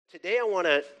Today I want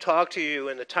to talk to you,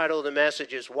 and the title of the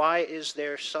message is, Why is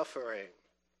there suffering?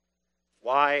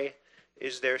 Why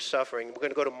is there suffering? We're going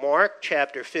to go to Mark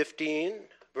chapter 15,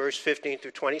 verse 15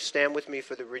 through 20. Stand with me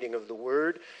for the reading of the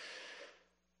word.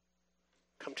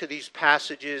 Come to these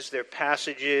passages. They're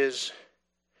passages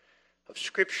of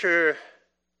Scripture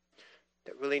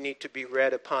that really need to be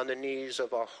read upon the knees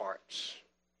of our hearts.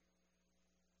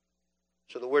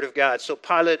 So the word of God. So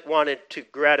Pilate wanted to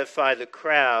gratify the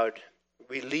crowd,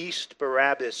 released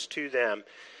Barabbas to them,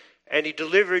 and he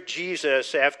delivered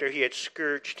Jesus after he had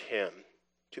scourged him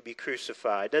to be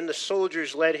crucified. Then the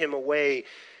soldiers led him away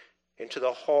into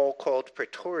the hall called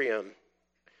Praetorium,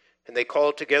 and they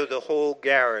called together the whole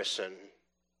garrison.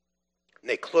 And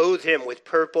they clothed him with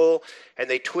purple, and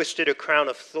they twisted a crown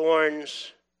of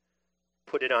thorns,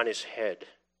 put it on his head,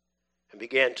 and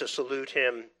began to salute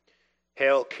him,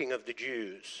 "Hail, King of the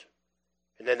Jews."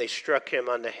 And then they struck him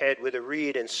on the head with a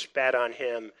reed and spat on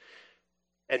him.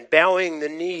 And bowing the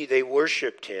knee, they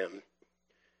worshipped him.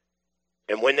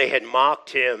 And when they had mocked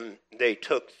him, they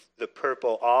took the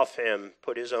purple off him,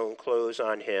 put his own clothes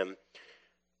on him,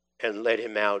 and led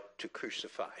him out to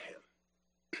crucify him.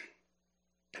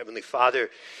 Heavenly Father,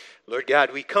 Lord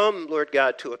God, we come, Lord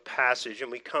God, to a passage, and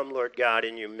we come, Lord God,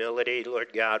 in humility.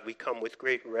 Lord God, we come with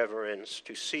great reverence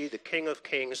to see the King of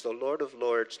Kings, the Lord of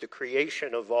Lords, the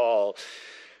creation of all,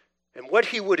 and what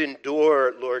he would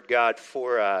endure, Lord God,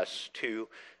 for us to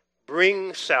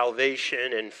bring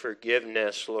salvation and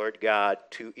forgiveness, Lord God,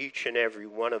 to each and every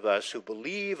one of us who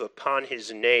believe upon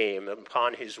his name,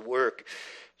 upon his work.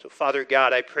 So, Father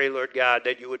God, I pray, Lord God,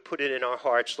 that you would put it in our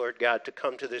hearts, Lord God, to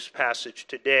come to this passage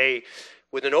today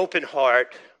with an open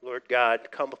heart, Lord God,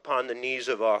 come upon the knees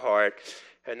of our heart,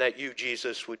 and that you,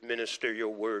 Jesus, would minister your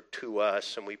word to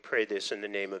us. And we pray this in the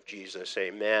name of Jesus.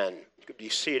 Amen. You could be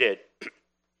seated.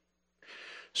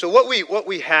 So what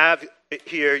we have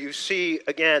here, you see,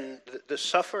 again, the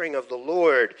suffering of the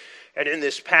Lord, and in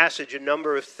this passage, a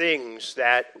number of things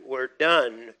that were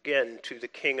done, again, to the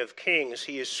King of Kings.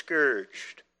 He is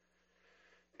scourged.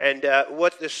 And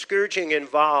what the scourging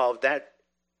involved, that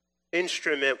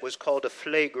instrument was called a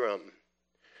flagrum.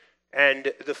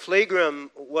 And the flagrum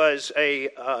was a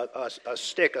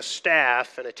stick, a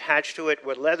staff, and attached to it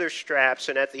were leather straps.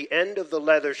 And at the end of the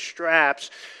leather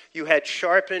straps, you had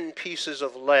sharpened pieces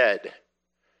of lead.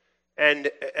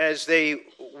 And as they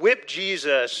whipped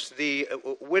Jesus, the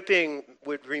whipping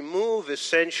would remove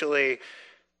essentially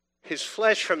his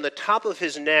flesh from the top of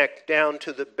his neck down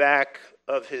to the back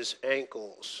of his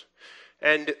ankles.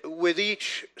 And with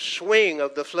each swing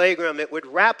of the flagrum, it would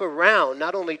wrap around,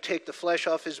 not only take the flesh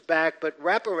off his back, but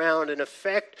wrap around and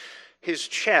affect his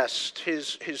chest,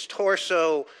 his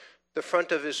torso, the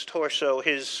front of his torso,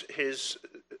 his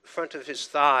front of his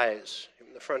thighs,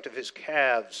 the front of his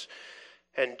calves.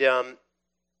 And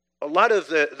a lot of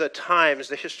the times,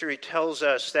 the history tells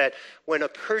us that when a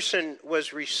person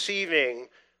was receiving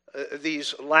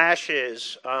these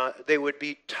lashes, they would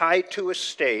be tied to a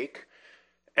stake.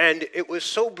 And it was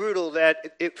so brutal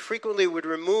that it frequently would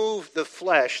remove the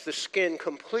flesh, the skin,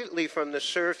 completely from the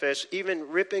surface, even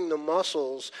ripping the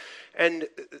muscles. And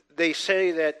they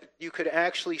say that you could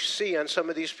actually see on some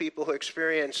of these people who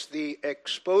experienced the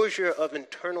exposure of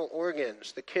internal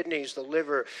organs, the kidneys, the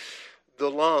liver, the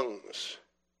lungs.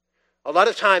 A lot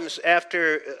of times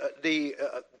after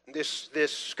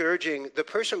this scourging, the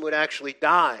person would actually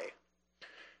die.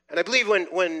 And I believe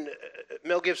when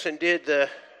Mel Gibson did the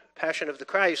Passion of the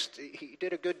Christ, he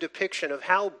did a good depiction of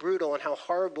how brutal and how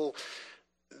horrible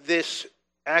this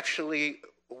actually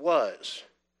was.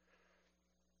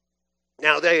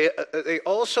 Now, they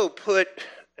also put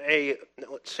it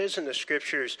says in the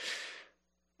scriptures,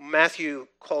 Matthew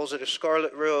calls it a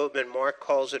scarlet robe and Mark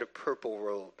calls it a purple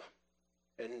robe.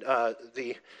 And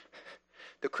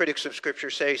the critics of Scripture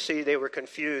say, see, they were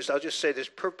confused. I'll just say this: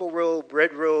 purple robe,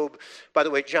 red robe. By the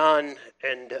way, John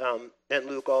and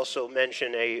Luke also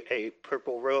mention a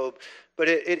purple robe. But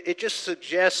it just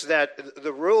suggests that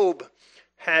the robe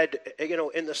had,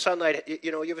 in the sunlight,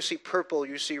 you ever see purple,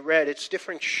 you see red. It's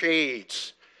different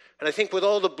shades. And I think with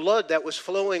all the blood that was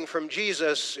flowing from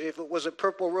Jesus, if it was a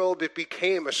purple robe, it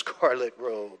became a scarlet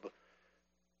robe.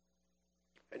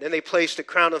 And then they placed a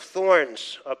crown of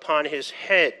thorns upon his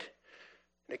head.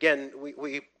 Again,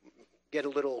 we get a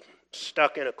little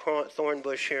stuck in a thorn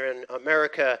bush here in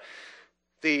America.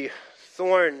 The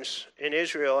thorns in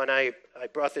Israel, and I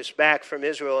brought this back from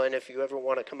Israel, and if you ever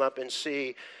want to come up and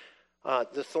see,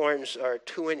 the thorns are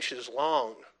 2 inches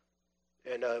long.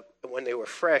 And when they were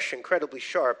fresh, incredibly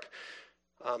sharp.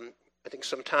 I think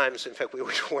sometimes, in fact, we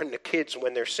always warn the kids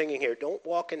when they're singing here, don't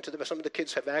walk into some of the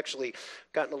kids have actually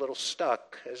gotten a little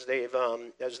stuck as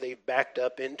they've backed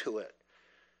up into it.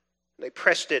 They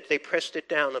pressed it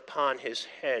down upon his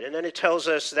head. And then it tells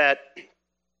us that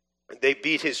they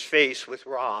beat his face with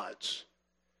rods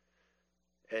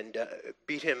and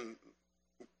beat him,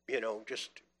 just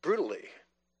brutally.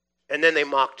 And then they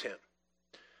mocked him,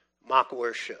 mock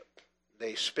worship.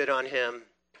 They spit on him.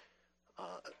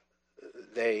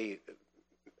 They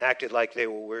acted like they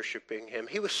were worshiping him.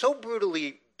 He was so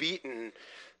brutally beaten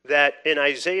that in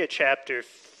Isaiah chapter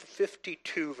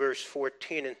 52, verse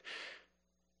 14, and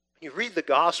you read the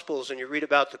Gospels and you read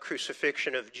about the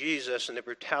crucifixion of Jesus and the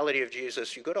brutality of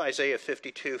Jesus, you go to Isaiah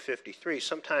 52, 53,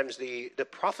 sometimes the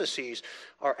prophecies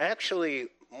are actually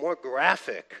more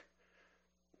graphic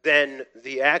than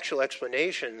the actual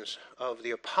explanations of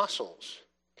the apostles.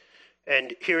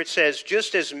 And here it says,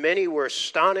 just as many were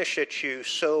astonished at you,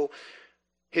 so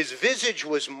his visage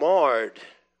was marred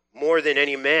more than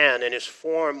any man, and his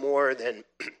form more than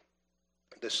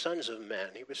the sons of men.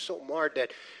 He was so marred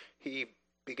that he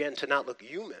began to not look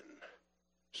human,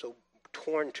 so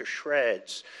torn to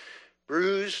shreds,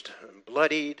 bruised and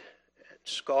bloodied and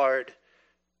scarred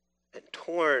and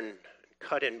torn and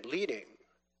cut and bleeding.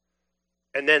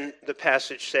 And then the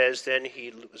passage says, then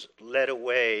he was led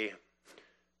away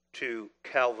to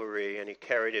Calvary, and he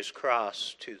carried his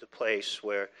cross to the place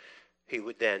where he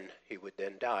would then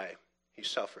die. He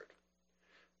suffered.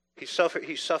 He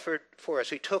suffered for us.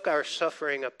 He took our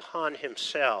suffering upon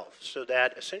himself, so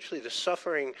that essentially the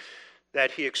suffering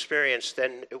that he experienced,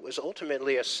 then it was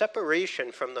ultimately a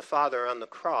separation from the Father on the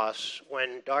cross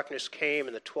when darkness came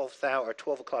in the 12th hour,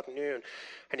 12 o'clock noon,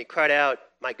 and he cried out,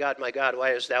 my God,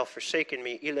 why hast thou forsaken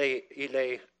me? Ile,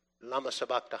 Ile, lama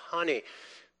sabachthani.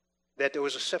 That there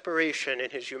was a separation in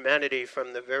his humanity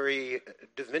from the very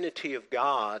divinity of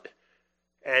God,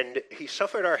 and he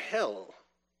suffered our hell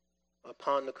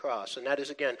upon the cross. And that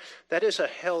is a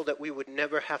hell that we would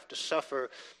never have to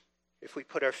suffer if we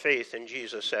put our faith in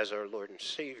Jesus as our Lord and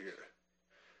Savior.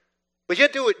 But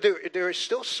yet there is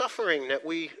still suffering that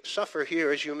we suffer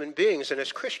here as human beings and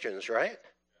as Christians, right?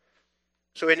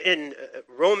 So in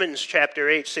Romans chapter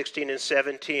 8, 16 and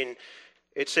 17,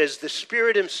 it says, the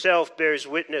Spirit himself bears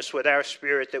witness with our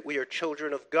spirit that we are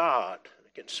children of God.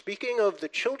 Again, speaking of the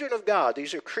children of God,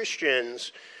 these are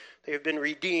Christians. They have been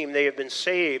redeemed, they have been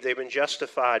saved, they've been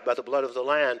justified by the blood of the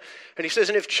Lamb. And he says,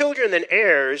 and if children, then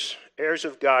heirs, heirs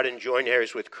of God and joint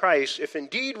heirs with Christ, if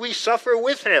indeed we suffer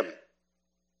with him,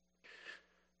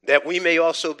 that we may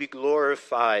also be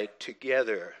glorified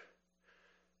together.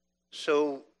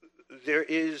 So there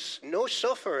is no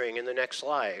suffering in the next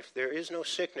life. There is no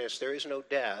sickness, there is no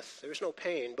death, there is no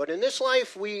pain. But in this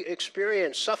life we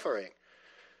experience suffering.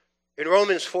 In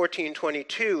Romans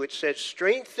 14:22, it says,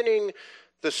 strengthening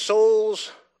the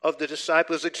souls of the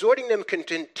disciples, exhorting them to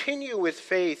continue with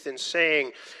faith and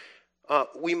saying,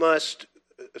 we must,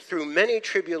 through many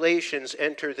tribulations,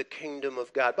 enter the kingdom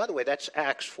of God. By the way, that's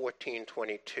Acts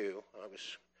 14:22.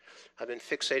 I've been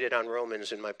fixated on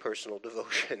Romans in my personal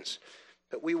devotions.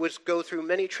 That we would go through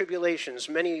many tribulations,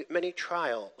 many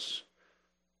trials.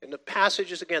 And the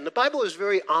passages, again, the Bible is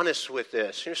very honest with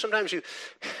this. Sometimes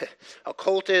a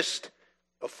cultist,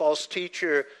 a false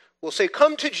teacher will say,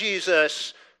 come to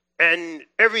Jesus and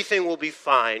everything will be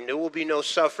fine. There will be no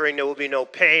suffering. There will be no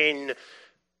pain.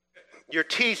 Your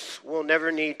teeth will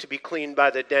never need to be cleaned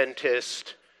by the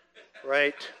dentist,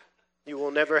 right? You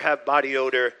will never have body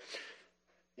odor.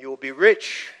 You will be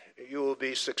rich. You will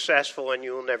be successful, and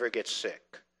you will never get sick.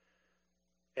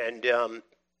 And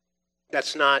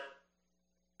that's not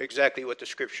exactly what the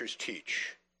Scriptures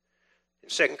teach. In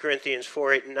 2 Corinthians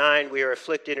 4, 8, and 9, we are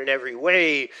afflicted in every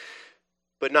way,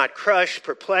 but not crushed,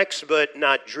 perplexed, but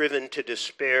not driven to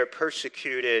despair,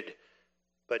 persecuted,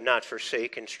 but not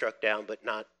forsaken, struck down, but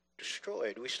not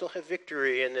destroyed. We still have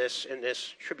victory in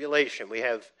this tribulation. We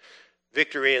have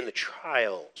victory in the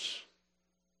trials.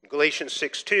 Galatians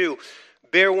 6:2,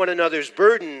 bear one another's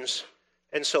burdens,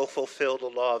 and so fulfill the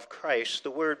law of Christ.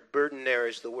 The word burden there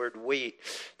is the word weight.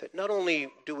 That not only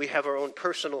do we have our own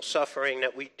personal suffering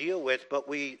that we deal with, but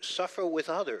we suffer with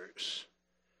others.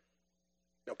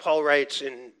 Now, Paul writes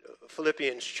in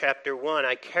Philippians chapter 1,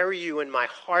 I carry you in my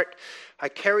heart, I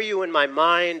carry you in my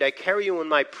mind, I carry you in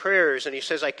my prayers, and he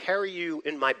says, I carry you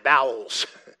in my bowels.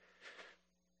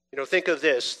 Think of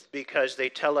this, because they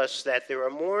tell us that there are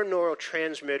more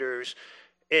neurotransmitters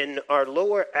in our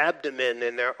lower abdomen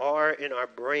than there are in our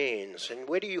brains. And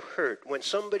where do you hurt? When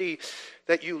somebody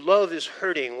that you love is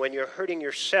hurting, when you're hurting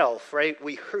yourself, right?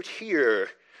 We hurt here.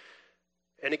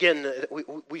 And again,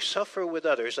 we suffer with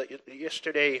others.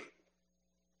 Yesterday,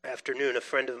 afternoon, a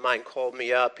friend of mine called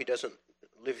me up. He doesn't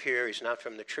live here. He's not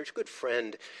from the church. Good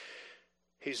friend.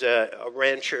 He's a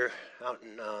rancher out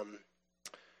in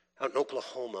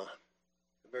Oklahoma,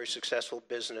 a very successful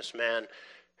businessman.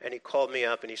 And he called me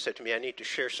up and he said to me, I need to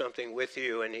share something with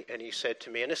you. And he said to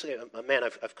me, and this is a man,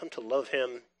 I've come to love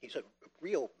him. He's a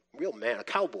real man, a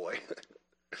cowboy.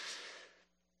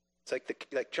 It's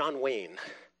like John Wayne.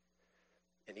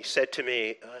 And he said to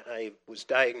me, I was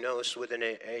diagnosed with an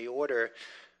aorta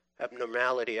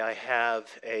abnormality. I have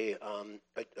a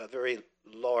very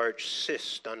large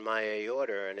cyst on my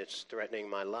aorta, and it's threatening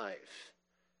my life.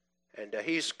 And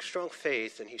he's strong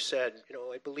faith, and he said,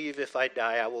 I believe if I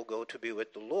die, I will go to be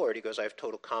with the Lord. He goes, I have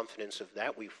total confidence of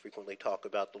that. We frequently talk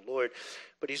about the Lord.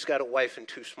 But he's got a wife and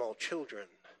 2 small children.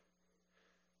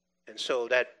 And so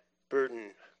that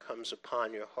burden comes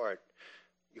upon your heart.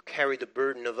 You carry the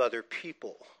burden of other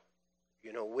people,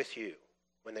 with you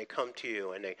when they come to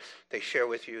you and they share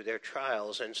with you their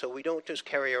trials. And so we don't just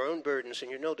carry our own burdens,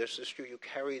 and this is true, you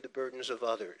carry the burdens of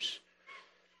others.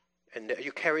 And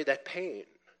you carry that pain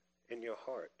in your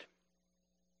heart.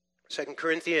 2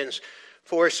 Corinthians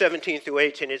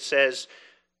 4:17-18, it says,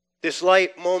 this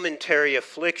light momentary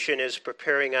affliction is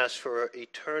preparing us for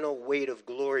eternal weight of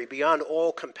glory beyond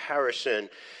all comparison,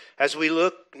 as we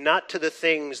look not to the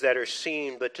things that are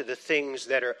seen, but to the things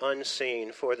that are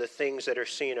unseen. For the things that are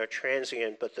seen are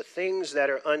transient, but the things that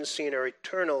are unseen are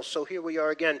eternal. So here we are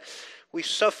again. We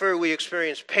suffer, we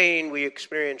experience pain, we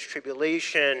experience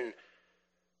tribulation,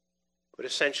 but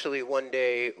essentially one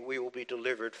day we will be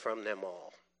delivered from them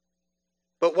all.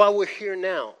 But while we're here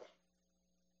now,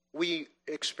 we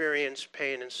experience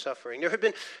pain and suffering. There have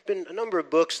been a number of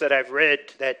books that I've read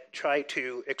that try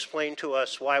to explain to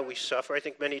us why we suffer. I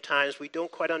think many times we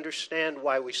don't quite understand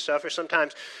why we suffer.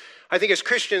 Sometimes, I think as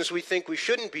Christians, we think we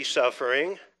shouldn't be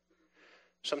suffering.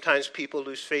 Sometimes people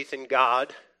lose faith in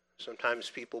God. Sometimes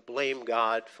people blame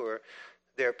God for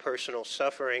their personal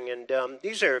suffering. And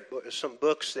these are some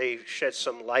books they shed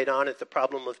some light on it. The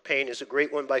Problem of Pain is a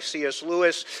great one by C.S.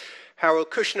 Lewis. Harold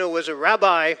Kushner was a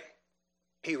rabbi.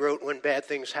 He wrote, when bad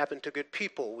things happen to good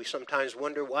people, we sometimes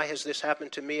wonder, why has this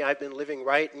happened to me? I've been living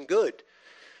right and good.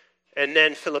 And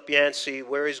then Philip Yancey,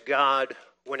 where is God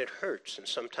when it hurts? And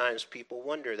sometimes people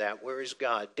wonder that. Where is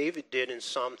God? David did in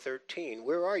Psalm 13.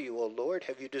 Where are you, O Lord?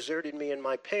 Have you deserted me in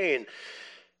my pain?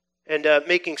 And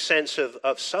making sense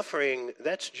of suffering,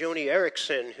 that's Joni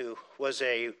Eareckson, who was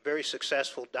a very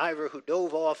successful diver who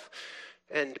dove off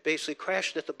and basically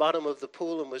crashed at the bottom of the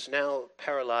pool and was now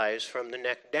paralyzed from the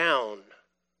neck down.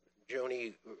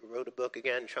 Joni wrote a book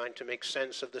again trying to make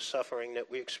sense of the suffering that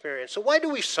we experience. So why do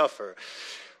we suffer?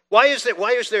 Why is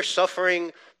there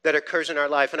suffering that occurs in our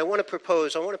life? And I want to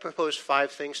propose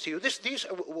 5 things to you. These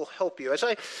will help you. As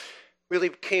I really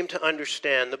came to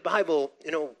understand the Bible,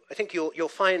 I think you'll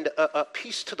find a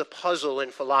piece to the puzzle in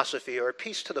philosophy, or a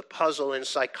piece to the puzzle in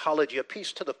psychology, a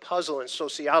piece to the puzzle in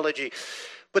sociology.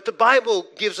 But the Bible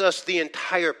gives us the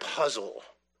entire puzzle.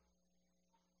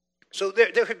 So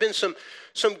there have been some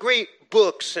great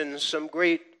books and some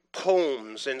great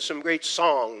poems and some great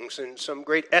songs and some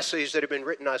great essays that have been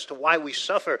written as to why we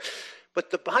suffer.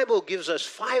 But the Bible gives us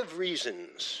 5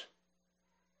 reasons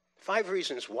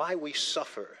why we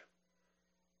suffer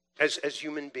as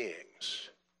human beings.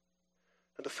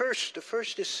 And the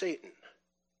first is Satan.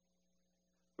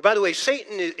 By the way,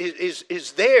 Satan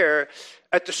is there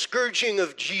at the scourging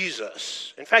of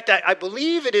Jesus. In fact, I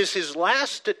believe it is his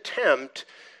last attempt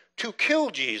to kill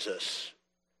Jesus.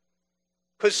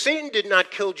 Because Satan did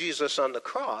not kill Jesus on the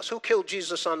cross. Who killed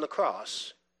Jesus on the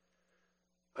cross?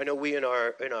 I know we in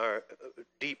our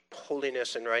deep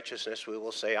holiness and righteousness, we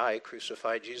will say, I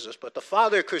crucified Jesus, but the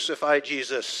Father crucified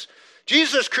Jesus.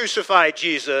 Jesus crucified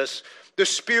Jesus. The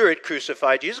Spirit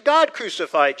crucified Jesus. God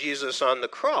crucified Jesus on the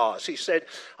cross. He said,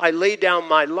 I lay down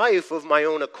my life of my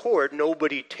own accord.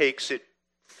 Nobody takes it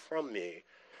from me.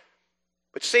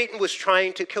 But Satan was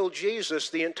trying to kill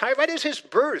Jesus right at his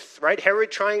birth, right?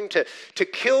 Herod trying to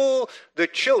kill the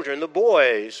children, the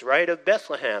boys, right, of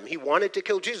Bethlehem. He wanted to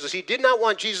kill Jesus. He did not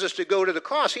want Jesus to go to the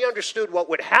cross. He understood what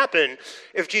would happen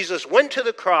if Jesus went to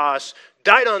the cross,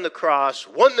 died on the cross,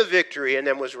 won the victory, and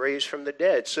then was raised from the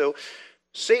dead. So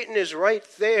Satan is right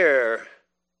there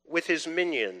with his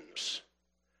minions,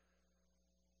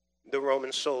 the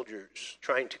Roman soldiers,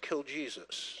 trying to kill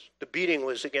Jesus. The beating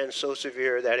was, again, so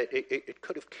severe that it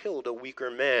could have killed a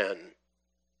weaker man.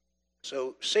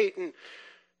 So Satan,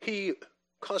 he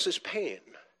causes pain.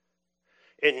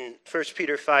 In 1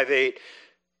 Peter 5:8,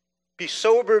 be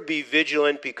sober, be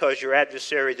vigilant, because your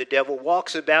adversary, the devil,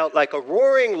 walks about like a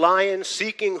roaring lion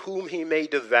seeking whom he may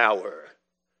devour.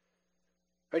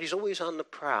 Right? He's always on the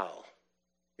prowl.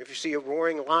 If you see a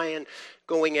roaring lion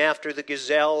going after the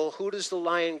gazelle, who does the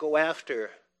lion go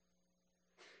after?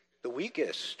 The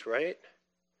weakest, right?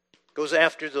 Goes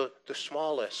after the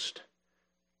smallest.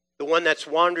 The one that's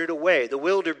wandered away, the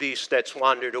wildebeest that's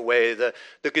wandered away, the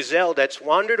gazelle that's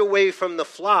wandered away from the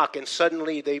flock, and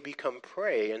suddenly they become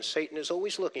prey. And Satan is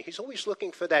always looking. He's always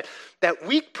looking for that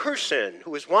weak person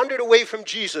who has wandered away from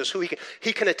Jesus, who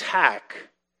he can attack.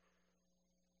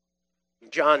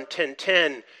 John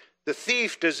 10:10, the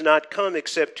thief does not come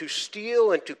except to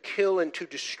steal and to kill and to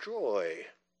destroy.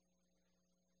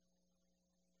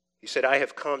 He said, I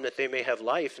have come that they may have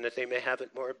life and that they may have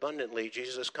it more abundantly.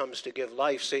 Jesus comes to give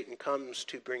life. Satan comes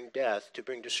to bring death, to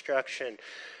bring destruction.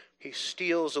 He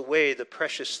steals away the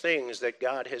precious things that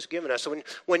God has given us. So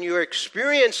when you're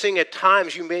experiencing at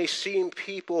times, you may see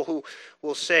people who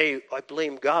will say, I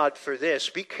blame God for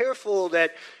this. Be careful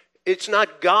that it's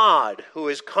not God who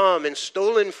has come and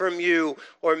stolen from you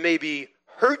or maybe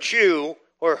hurt you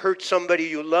or hurt somebody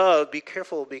you love. Be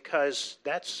careful, because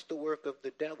that's the work of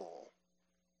the devil.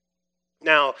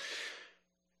 Now,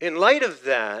 in light of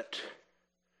that,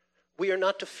 we are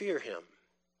not to fear him.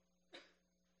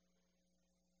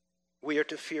 We are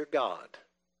to fear God.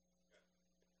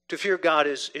 To fear God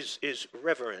is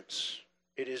reverence.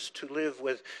 It is to live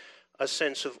with a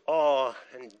sense of awe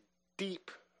and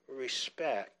deep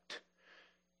respect.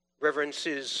 Reverence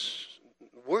is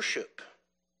worship.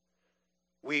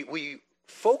 We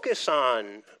focus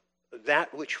on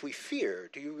that which we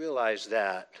fear. Do you realize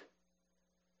that?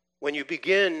 When you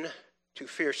begin to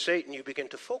fear Satan, you begin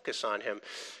to focus on him.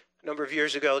 A number of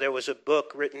years ago, there was a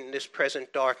book written, This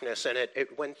Present Darkness, and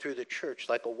it went through the church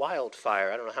like a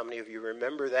wildfire. I don't know how many of you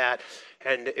remember that.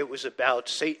 And it was about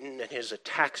Satan and his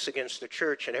attacks against the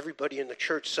church, and everybody in the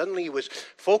church suddenly was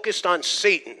focused on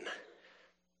Satan.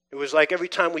 It was like every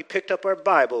time we picked up our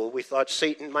Bible, we thought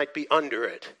Satan might be under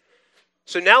it.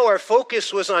 So now our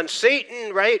focus was on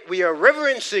Satan, right? We are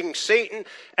reverencing Satan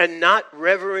and not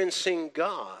reverencing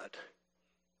God.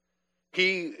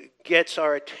 He gets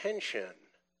our attention.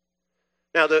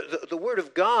 Now, the Word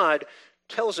of God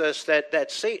tells us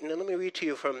that Satan, and let me read to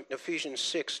you from Ephesians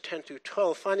 6:10 through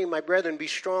 12, finally, my brethren, be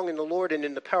strong in the Lord and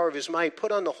in the power of his might.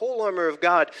 Put on the whole armor of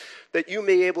God, that you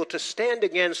may be able to stand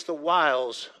against the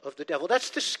wiles of the devil. That's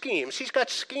the schemes. He's got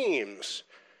schemes,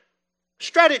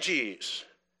 strategies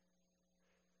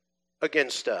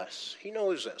against us. He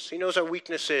knows us. He knows our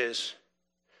weaknesses.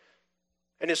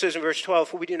 And it says in verse 12,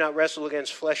 for we do not wrestle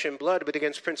against flesh and blood, but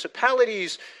against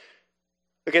principalities,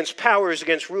 against powers,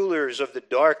 against rulers of the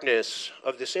darkness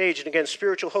of this age, and against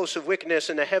spiritual hosts of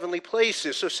wickedness in the heavenly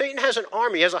places. So Satan has an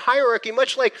army, has a hierarchy,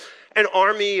 much like an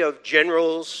army of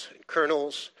generals and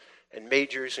colonels and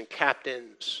majors and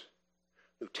captains,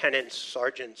 lieutenants,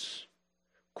 sergeants,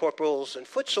 corporals, and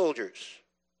foot soldiers.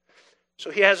 So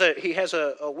he has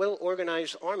a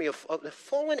well-organized army of the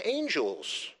fallen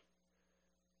angels.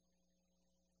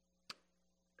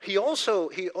 He also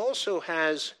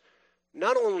has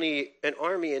not only an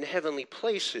army in heavenly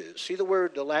places. See the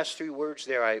last three words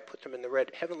there, I put them in the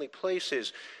red, heavenly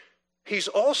places. He's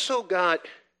also got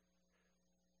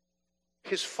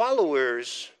his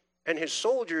followers and his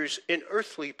soldiers in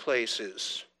earthly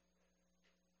places.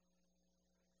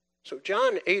 So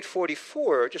John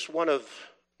 8:44, just one of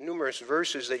numerous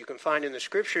verses that you can find in the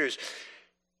scriptures,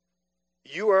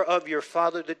 you are of your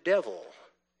father the devil.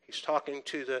 He's talking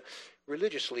to the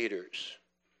religious leaders.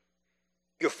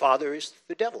 Your father is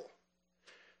the devil.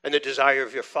 And the desire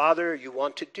of your father you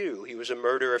want to do. He was a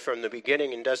murderer from the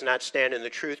beginning and does not stand in the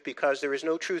truth because there is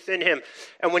no truth in him.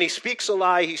 And when he speaks a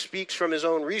lie, he speaks from his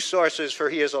own resources, for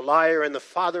he is a liar and the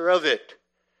father of it.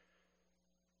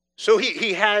 So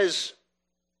he has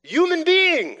human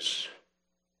beings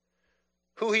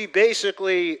who he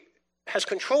basically has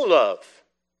control of.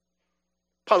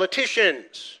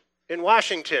 Politicians in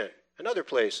Washington and other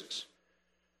places.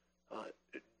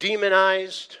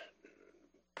 Demonized,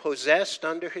 possessed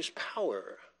under his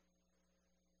power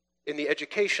in the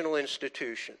educational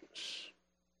institutions,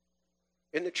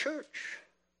 in the church.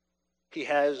 He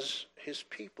has his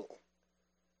people.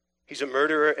 He's a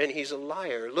murderer and he's a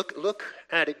liar. Look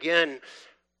at again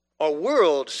our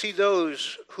world. See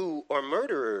those who are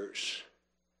murderers,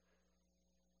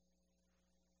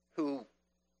 who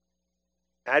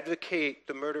advocate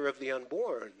the murder of the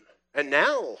unborn. And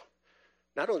now,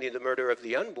 not only the murder of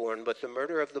the unborn, but the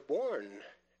murder of the born,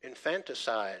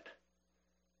 infanticide.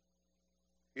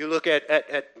 You look at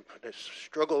the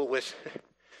struggle with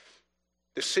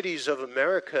the cities of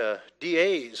America,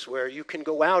 DAs, where you can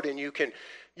go out and you can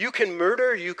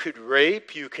murder, you could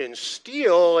rape, you can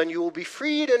steal, and you will be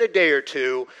freed in a day or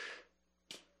two.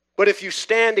 But if you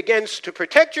stand against to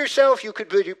protect yourself, you could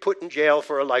be put in jail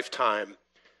for a lifetime.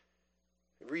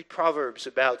 Read Proverbs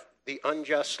about the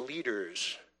unjust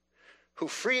leaders who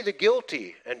free the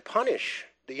guilty and punish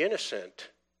the innocent.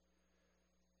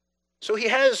 So he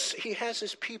has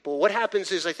his people. What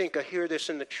happens is, I think I hear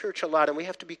this in the church a lot, and we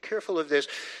have to be careful of this.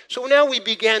 So now we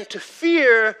began to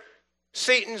fear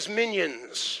Satan's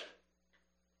minions.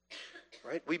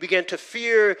 Right? We began to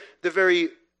fear the very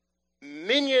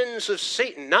minions of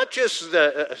Satan, not just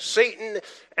the Satan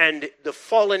and the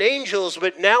fallen angels,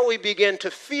 but now we begin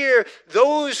to fear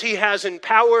those he has in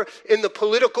power in the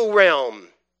political realm,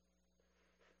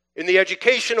 in the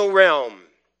educational realm,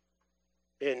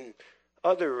 in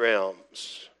other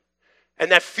realms.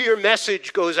 And that fear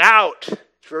message goes out.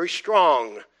 It's very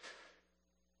strong.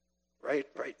 Right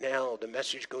now, the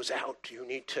message goes out. You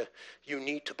need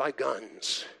to buy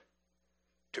guns.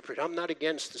 I'm not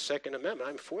against the Second Amendment.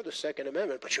 I'm for the Second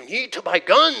Amendment. But you need to buy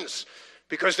guns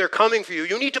because they're coming for you.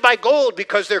 You need to buy gold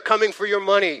because they're coming for your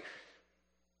money.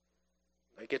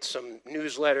 I get some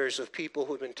newsletters of people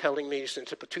who have been telling me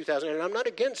since 2000, and I'm not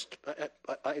against,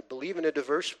 I believe in a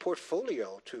diverse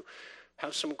portfolio. To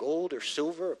have some gold or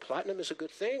silver or platinum is a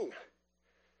good thing.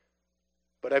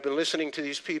 But I've been listening to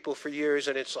these people for years,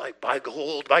 and it's like, buy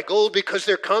gold because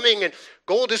they're coming, and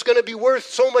gold is going to be worth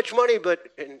so much money. But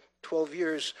in 12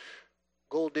 years,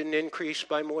 gold didn't increase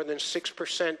by more than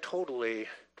 6% totally.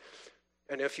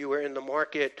 And if you were in the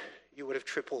market, you would have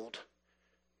tripled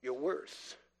your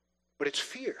worth. But it's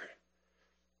fear.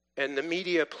 And the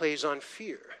media plays on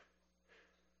fear.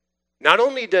 Not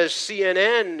only does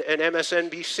CNN and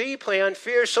MSNBC play on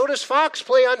fear, so does Fox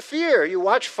play on fear. You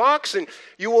watch Fox and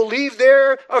you will leave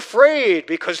there afraid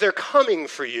because they're coming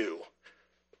for you.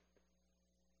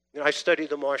 I study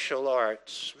the martial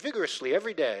arts vigorously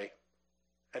every day,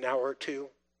 an hour or two.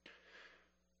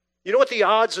 You know what the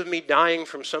odds of me dying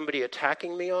from somebody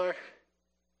attacking me are?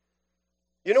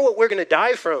 You know what we're going to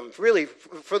die from, really,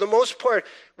 for the most part?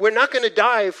 We're not going to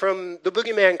die from the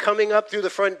boogeyman coming up through the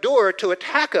front door to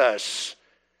attack us.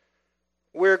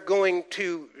 We're going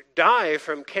to die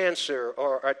from cancer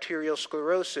or arterial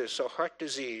sclerosis or heart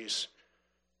disease,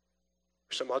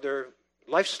 or some other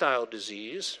lifestyle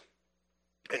disease.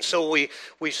 And so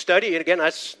we study it. Again,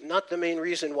 that's not the main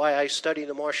reason why I study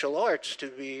the martial arts, to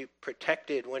be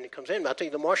protected when it comes in. I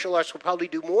think the martial arts will probably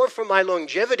do more for my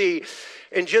longevity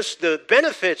and just the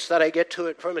benefits that I get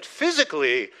from it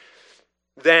physically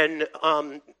than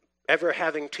ever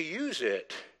having to use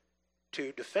it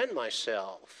to defend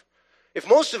myself. If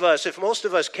most of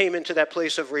us came into that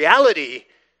place of reality,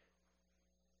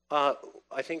 I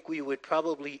think we would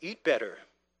probably eat better,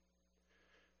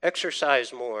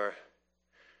 exercise more.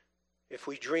 If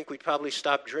we drink, we'd probably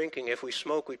stop drinking. If we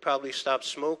smoke, we'd probably stop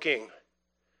smoking.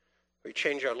 We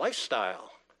change our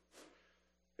lifestyle.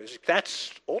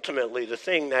 That's ultimately the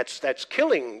thing that's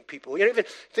killing people. You don't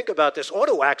even think about this.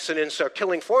 Auto accidents are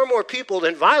killing far more people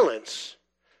than violence.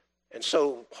 And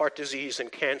so heart disease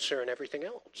and cancer and everything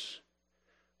else.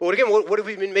 But again, what have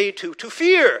we been made to? To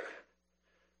fear.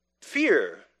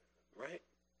 Fear, right?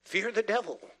 Fear the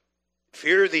devil.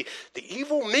 Fear the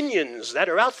evil minions that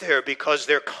are out there because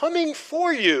they're coming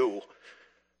for you.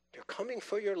 They're coming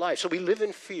for your life. So we live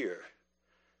in fear.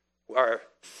 Our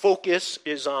focus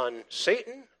is on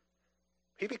Satan.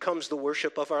 He becomes the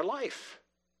worship of our life.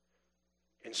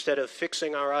 Instead of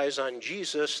fixing our eyes on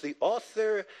Jesus, the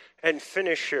author and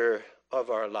finisher of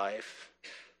our life.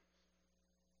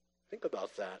 Think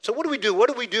about that. So what do we do? What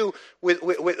do we do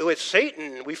with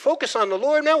Satan? We focus on the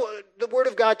Lord. Now, the Word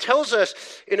of God tells us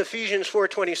in Ephesians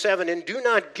 4:27, and do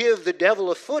not give the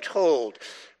devil a foothold.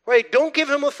 Right? Don't give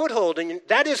him a foothold. And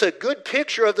that is a good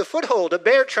picture of the foothold, a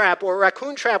bear trap or a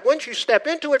raccoon trap. Once you step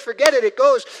into it, forget it. It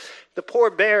goes. The poor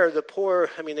bear,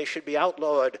 they should be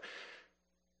outlawed.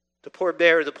 The poor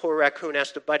bear, the poor raccoon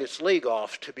has to bite its leg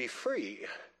off to be free.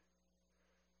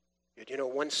 You know,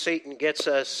 once Satan gets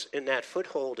us in that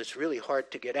foothold, it's really hard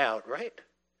to get out, right?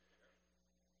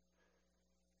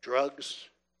 Drugs,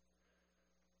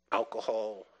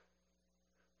 alcohol,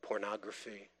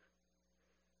 pornography,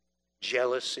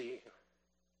 jealousy,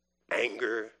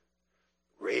 anger,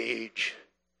 rage,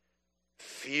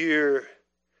 fear,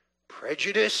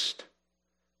 prejudice,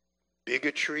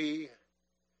 bigotry.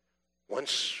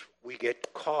 Once we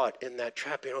get caught in that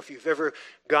trap. You know, if you've ever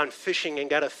gone fishing and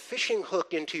got a fishing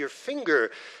hook into your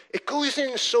finger, it goes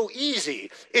in so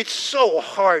easy. It's so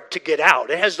hard to get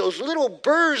out. It has those little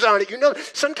burrs on it. You know,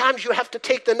 sometimes you have to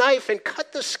take the knife and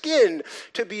cut the skin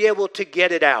to be able to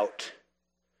get it out.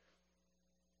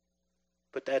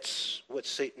 But that's what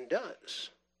Satan does.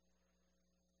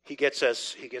 He gets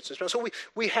us. So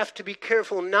we have to be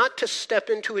careful not to step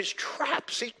into his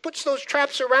traps. He puts those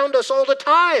traps around us all the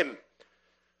time.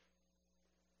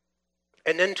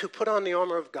 And then to put on the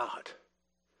armor of God.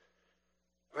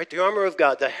 Right, the armor of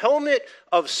God, the helmet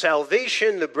of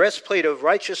salvation, the breastplate of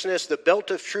righteousness, the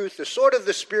belt of truth, the sword of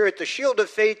the Spirit, the shield of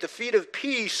faith, the feet of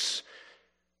peace.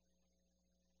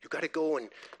 You've got to go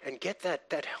and get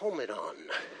that helmet on.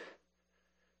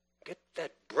 Get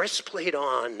that breastplate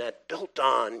on, that belt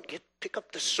on. Pick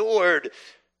up the sword.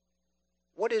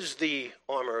 What is the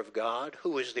armor of God?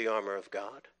 Who is the armor of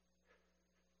God?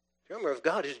 The armor of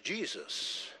God is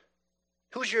Jesus.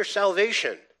 Who's your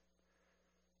salvation?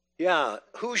 Yeah,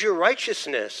 who's your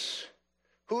righteousness?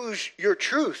 Who's your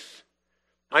truth?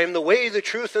 I am the way, the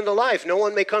truth, and the life. No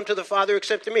one may come to the Father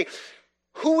except through me.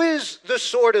 Who is the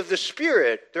sword of the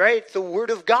Spirit, right? The Word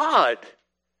of God.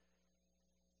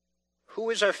 Who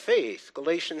is our faith?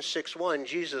 Galatians 6:1,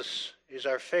 Jesus is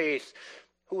our faith.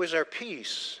 Who is our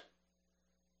peace?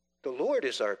 The Lord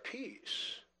is our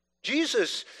peace.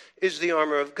 Jesus is the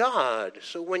armor of God.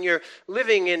 So when you're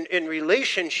living in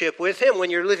relationship with him, when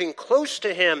you're living close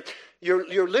to him,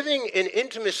 you're living in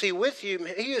intimacy with you.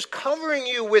 He is covering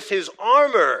you with his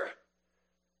armor.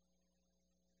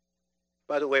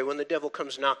 By the way, when the devil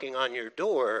comes knocking on your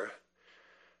door,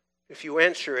 if you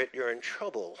answer it, you're in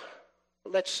trouble.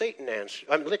 Let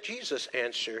Jesus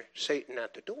answer Satan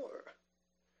at the door.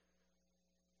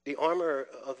 The armor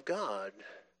of God.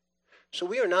 So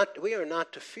we are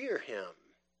not to fear him.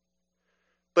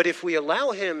 But if we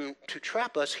allow him to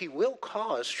trap us, he will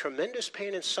cause tremendous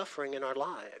pain and suffering in our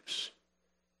lives.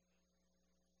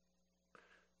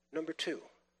 Number 2,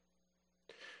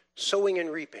 sowing and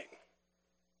reaping.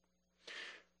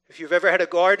 If you've ever had a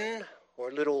garden or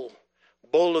a little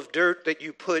bowl of dirt that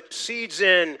you put seeds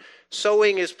in,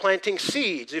 sowing is planting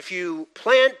seeds. If you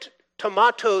plant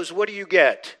tomatoes, what do you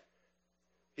get?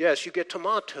 Yes, you get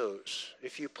tomatoes.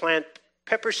 If you plant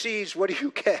pepper seeds, what do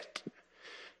you get?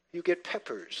 You get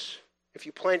peppers. If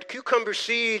you plant cucumber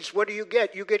seeds, what do you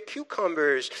get? You get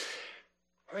cucumbers.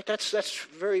 All right, that's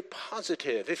very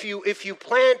positive. If you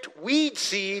plant weed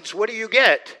seeds, what do you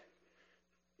get?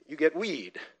 You get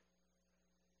weed.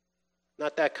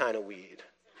 Not that kind of weed.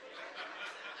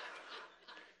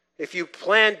 If you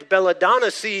plant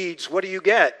belladonna seeds, what do you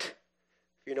get?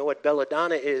 You know what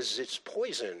belladonna is? It's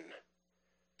poison.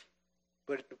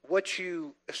 But what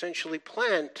you essentially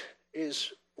plant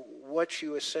is what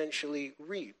you essentially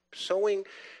reap. Sowing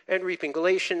and reaping.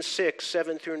 Galatians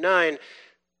 6:7-9.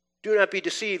 Do not be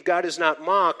deceived. God is not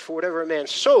mocked. For whatever a man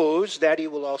sows, that he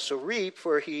will also reap.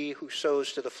 For he who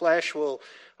sows to the flesh will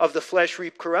of the flesh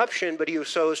reap corruption, but he who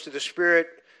sows to the Spirit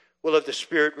will of the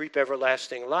Spirit reap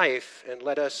everlasting life. And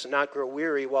let us not grow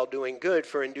weary while doing good,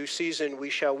 for in due season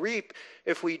we shall reap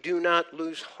if we do not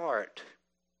lose heart.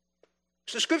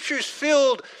 So Scripture is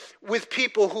filled with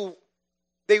people who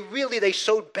they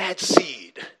sowed bad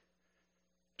seed.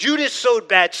 Judas sowed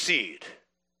bad seed.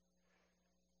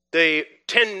 The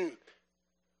 10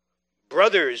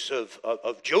 brothers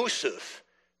of Joseph,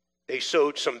 they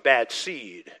sowed some bad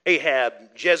seed. Ahab,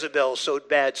 Jezebel sowed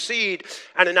bad seed.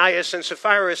 Ananias and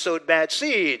Sapphira sowed bad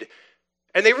seed.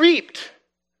 And they reaped.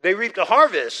 They reaped a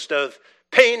harvest of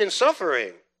pain and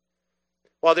suffering.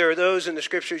 While there are those in the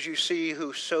Scriptures you see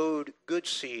who sowed good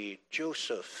seed.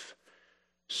 Joseph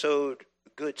sowed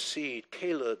good seed.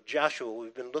 Caleb, Joshua,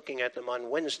 we've been looking at them on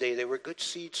Wednesday. They were good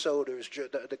seed sowers.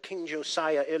 The King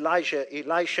Josiah, Elijah,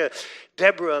 Elisha,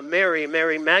 Deborah, Mary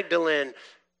Magdalene.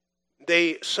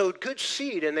 They sowed good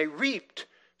seed and they reaped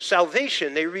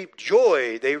salvation. They reaped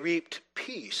joy. They reaped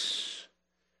peace.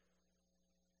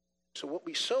 So what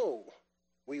we sow,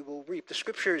 we will reap. The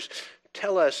Scriptures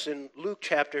tell us in Luke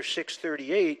chapter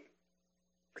 6:38,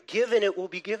 give and it will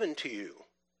be given to you.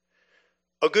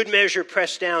 A good measure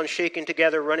pressed down, shaken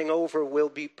together, running over will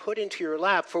be put into your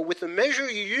lap. For with the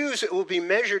measure you use, it will be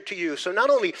measured to you. So not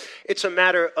only it's a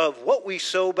matter of what we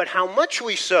sow, but how much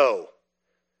we sow.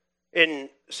 In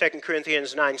 2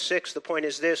 Corinthians 9:6, the point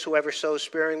is this: whoever sows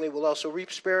sparingly will also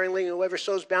reap sparingly, and whoever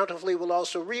sows bountifully will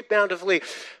also reap bountifully.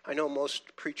 I know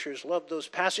most preachers love those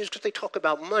passages because they talk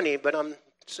about money, but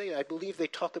I believe they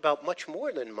talk about much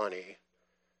more than money.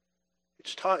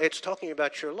 It's talking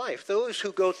about your life. Those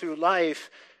who go through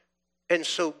life and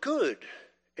sow good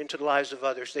into the lives of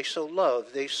others, they sow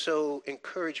love, they sow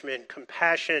encouragement,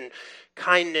 compassion,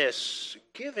 kindness,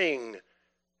 giving.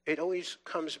 It always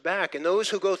comes back. And those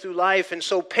who go through life and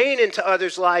sow pain into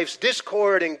others' lives,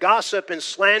 discord and gossip and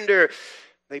slander,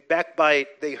 they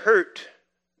backbite, they hurt,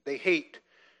 they hate,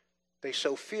 They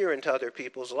sow fear into other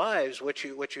people's lives. What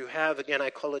you have, again, I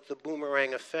call it the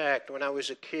boomerang effect. When I was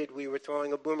a kid, we were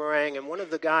throwing a boomerang, and one of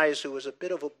the guys who was a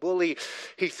bit of a bully,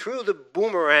 he threw the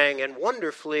boomerang, and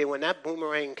wonderfully, when that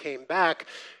boomerang came back,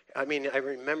 I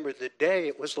remember the day,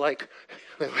 it was like,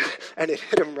 and it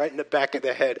hit him right in the back of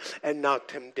the head and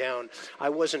knocked him down. I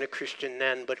wasn't a Christian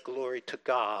then, but glory to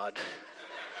God.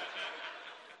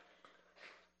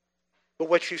 But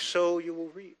what you sow, you will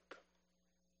reap.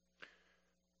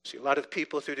 See, a lot of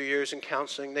people through the years in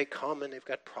counseling, they come and they've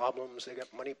got problems. They've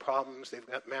got money problems. They've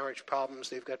got marriage problems.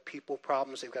 They've got people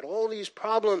problems. They've got all these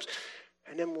problems.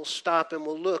 And then we'll stop and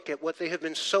we'll look at what they have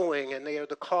been sowing, and they are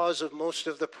the cause of most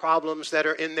of the problems that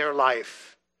are in their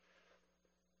life.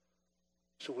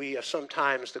 So we are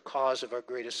sometimes the cause of our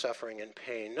greatest suffering and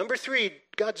pain. Number 3,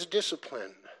 God's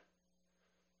discipline.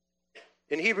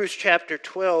 In Hebrews chapter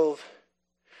 12,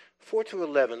 4 through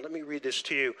 11, let me read this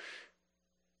to you.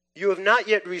 You have not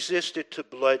yet resisted to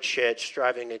bloodshed,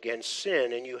 striving against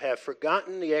sin, and you have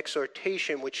forgotten the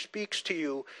exhortation which speaks to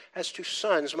you as to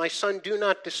sons. My son, do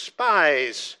not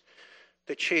despise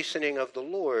the chastening of the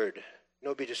Lord,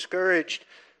 nor be discouraged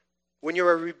when you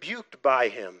are rebuked by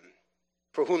him.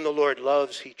 For whom the Lord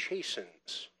loves, he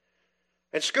chastens,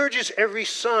 and scourges every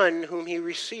son whom he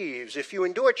receives. If you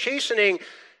endure chastening,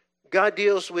 God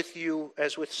deals with you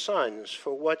as with sons.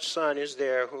 For what son is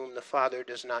there whom the Father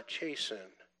does not chasten?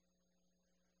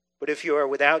 But if you are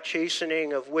without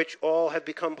chastening, of which all have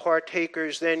become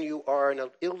partakers, then you are an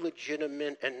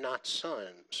illegitimate and not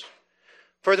sons.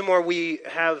 Furthermore, we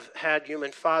have had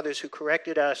human fathers who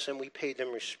corrected us, and we paid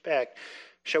them respect.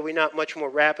 Shall we not much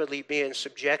more rapidly be in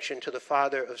subjection to the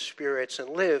Father of spirits and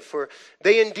live? For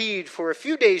they indeed for a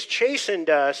few days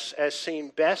chastened us as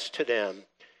seemed best to them,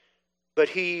 but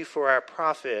he for our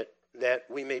profit, that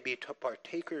we may be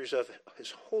partakers of his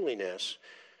holiness.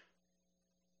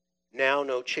 Now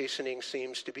no chastening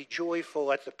seems to be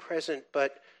joyful at the present,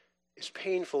 but is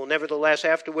painful. Nevertheless,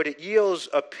 afterward it yields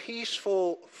a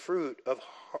peaceable fruit of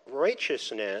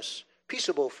righteousness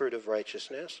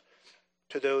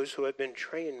to those who have been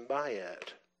trained by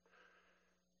it.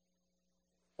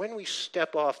 When we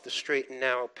step off the straight and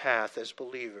narrow path as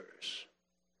believers,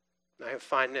 I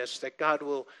find this, that God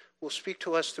will speak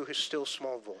to us through his still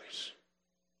small voice.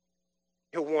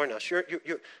 He'll warn us, you're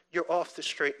off the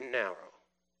straight and narrow.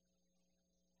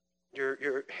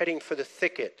 You're heading for the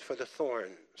thicket, for the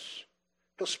thorns.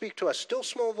 He'll speak to us, still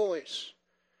small voice.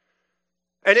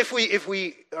 And if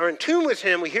we are in tune with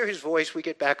him, we hear his voice, we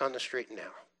get back on the straight and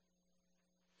narrow.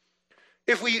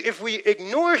 If we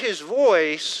ignore his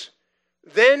voice,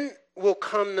 then will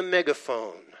come the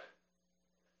megaphone.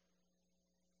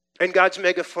 And God's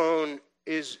megaphone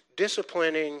is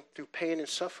disciplining through pain and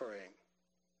suffering.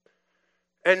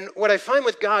 And what I find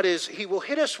with God is he will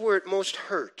hit us where it most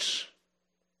hurts.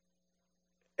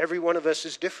 Every one of us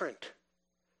is different.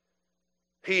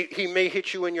 He may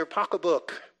hit you in your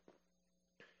pocketbook.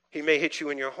 He may hit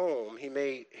you in your home. He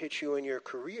may hit you in your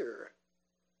career.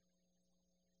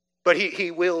 But he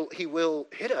will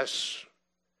hit us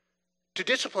to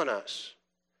discipline us.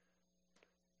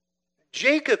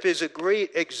 Jacob is a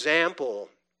great example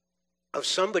of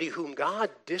somebody whom God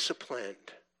disciplined.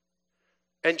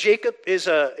 And Jacob he's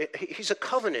a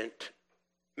covenant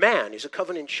man. He's a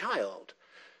covenant child.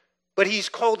 But he's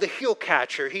called the heel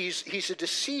catcher. He's a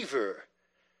deceiver.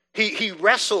 He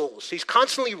wrestles. He's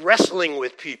constantly wrestling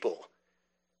with people.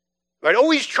 Right?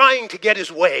 Always trying to get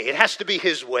his way. It has to be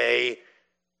his way.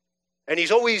 And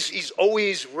he's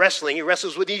always wrestling. He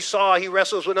wrestles with Esau. He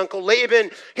wrestles with Uncle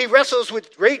Laban. He wrestles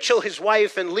with Rachel, his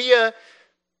wife, and Leah.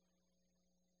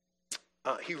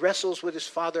 He wrestles with his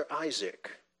father Isaac.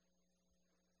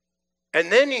 And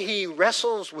then he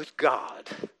wrestles with God.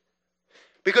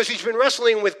 Because he's been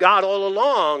wrestling with God all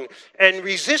along and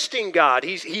resisting God.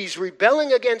 He's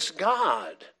rebelling against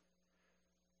God.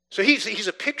 So he's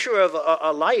a picture of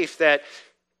a life that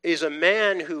is a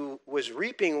man who was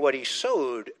reaping what he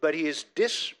sowed, but he is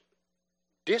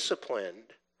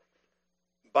disciplined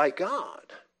by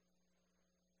God.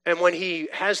 And when he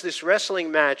has this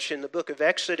wrestling match in the book of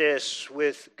Exodus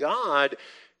with God,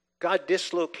 God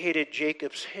dislocated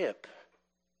Jacob's hip.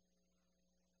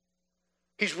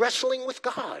 He's wrestling with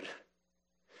God.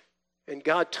 And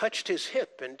God touched his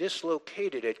hip and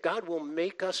dislocated it. God will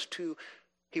make us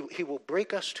he will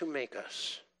break us to make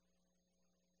us.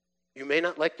 You may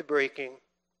not like the breaking,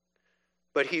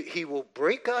 but he will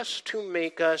break us to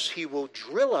make us. He will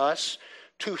drill us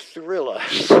to thrill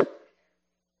us.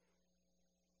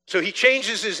 So he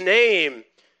changes his name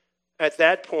at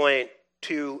that point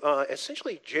to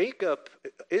essentially Jacob.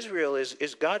 Israel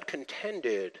is God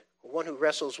contended, one who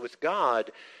wrestles with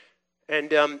God.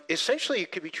 And essentially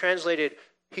it could be translated,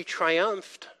 he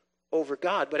triumphed over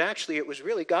God, but actually it was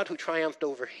really God who triumphed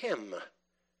over him.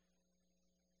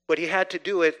 But he had to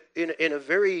do it in a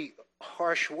very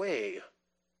harsh way.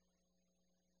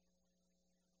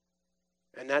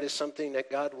 And that is something that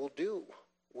God will do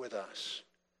with us.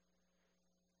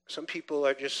 Some people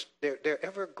are just, they're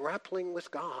ever grappling with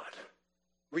God,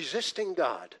 resisting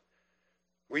God,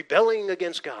 rebelling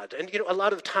against God. And, a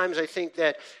lot of times I think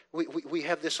that we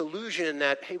have this illusion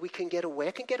that, hey, we can get away.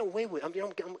 I can get away with it.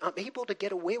 I'm able to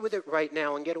get away with it right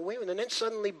now and get away with it. And then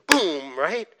suddenly, boom,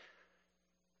 right?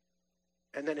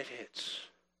 And then it hits.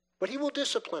 But he will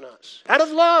discipline us out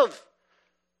of love.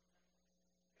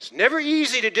 It's never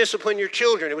easy to discipline your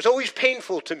children. It was always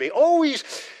painful to me. Always,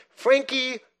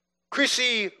 Frankie,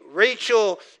 Chrissy,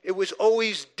 Rachel, it was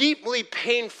always deeply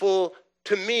painful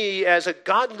to me as a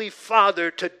godly father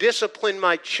to discipline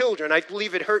my children. I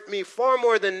believe it hurt me far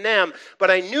more than them, but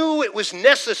I knew it was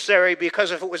necessary because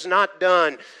if it was not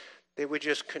done, they would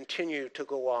just continue to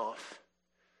go off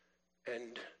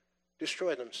and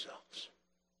destroy themselves.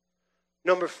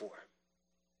 Number 4,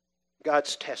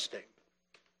 God's testing.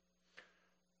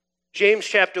 James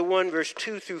chapter 1, verse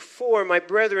 2 through 4, my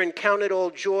brethren, count it all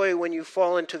joy when you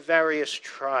fall into various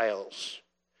trials,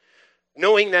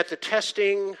 knowing that the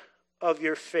testing of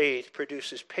your faith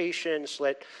produces patience.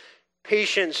 Let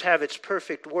patience have its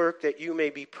perfect work, that you may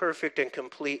be perfect and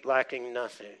complete, lacking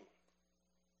nothing.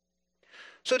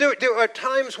 So there are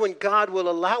times when God will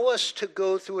allow us to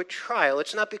go through a trial.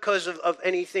 It's not because of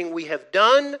anything we have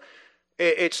done.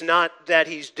 It's not that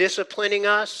he's disciplining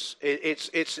us.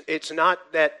 It's not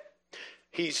that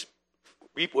he's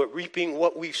reaping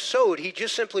what we've sowed. He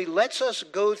just simply lets us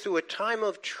go through a time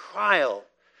of trial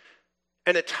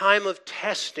and a time of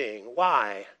testing.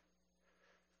 Why?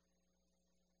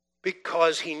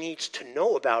 Because he needs to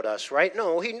know about us, right?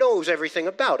 No, he knows everything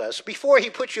about us. Before he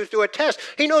puts you through a test,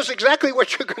 he knows exactly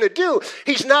what you're going to do.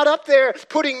 He's not up there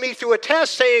putting me through a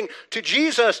test saying to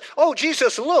Jesus, oh,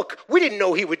 Jesus, look, we didn't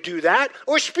know he would do that.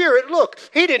 Or Spirit, look,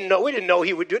 we didn't know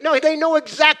he would do it. No, they know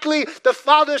exactly, the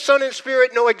Father, Son, and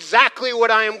Spirit know exactly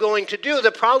what I am going to do.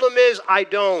 The problem is I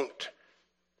don't.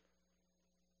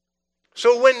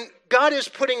 So when God is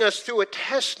putting us through a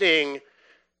testing,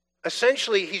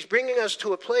 essentially, he's bringing us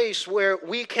to a place where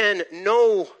we can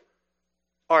know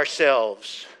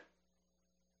ourselves.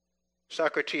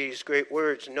 Socrates' great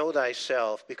words, know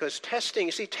thyself. Because testing,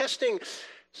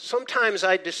 sometimes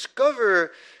I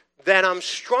discover that I'm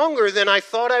stronger than I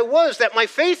thought I was, that my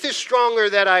faith is stronger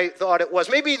than I thought it was.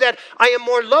 Maybe that I am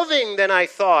more loving than I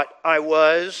thought I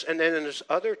was. And then there's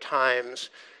other times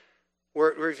where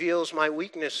it reveals my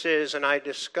weaknesses and I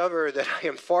discover that I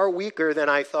am far weaker than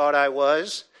I thought I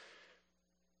was.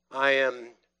 I am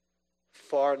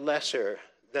far lesser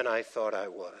than I thought I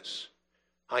was.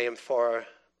 I am far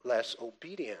less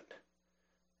obedient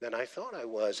than I thought I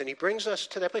was. And he brings us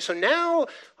to that place. So now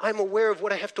I'm aware of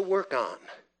what I have to work on.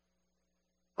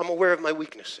 I'm aware of my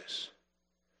weaknesses.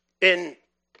 In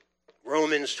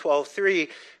Romans 12:3,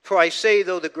 for I say,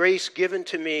 though the grace given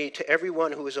to me to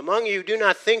everyone who is among you, do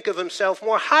not think of himself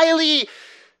more highly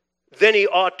than he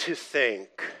ought to think.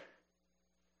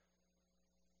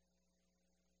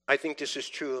 I think this is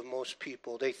true of most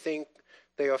people. They think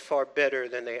they are far better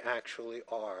than they actually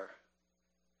are.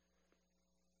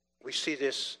 We see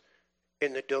this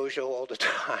in the dojo all the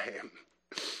time.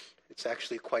 It's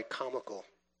actually quite comical.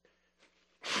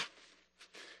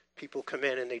 People come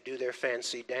in and they do their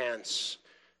fancy dance,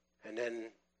 and then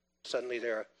suddenly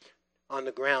they're on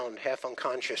the ground, half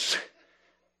unconscious.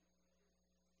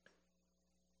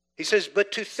 He says,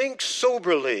 but to think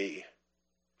soberly,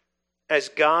 as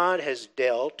God has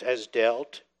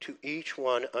dealt to each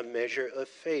one a measure of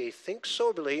faith. Think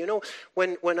soberly. You know,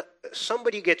 when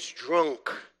somebody gets drunk,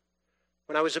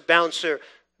 when I was a bouncer,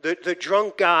 the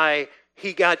drunk guy,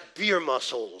 he got beer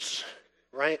muscles,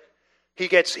 right? He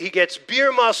gets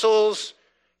beer muscles,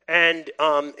 and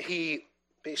he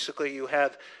basically you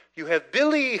have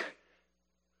Billy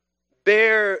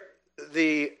Bear,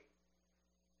 the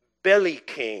belly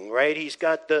king, right? He's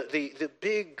got the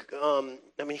big,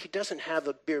 he doesn't have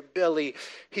a beer belly.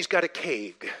 He's got a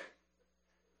keg.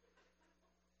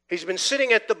 He's been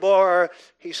sitting at the bar.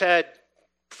 He's had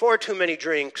far too many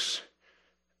drinks.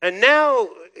 And now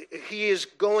he is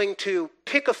going to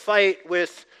pick a fight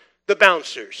with the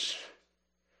bouncers,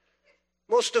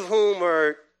 most of whom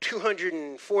are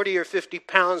 240 or 50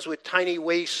 pounds with tiny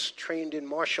waists, trained in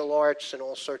martial arts and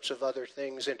all sorts of other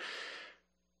things. And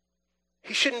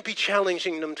he shouldn't be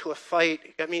challenging them to a fight.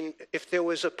 I mean, if there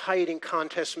was a fighting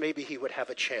contest, maybe he would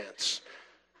have a chance.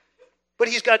 But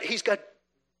he's got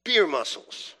beer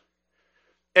muscles.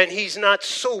 and he's not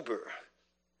sober.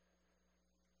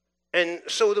 And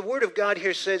so the Word of God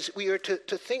here says we are to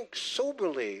think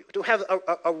soberly, to have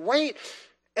a right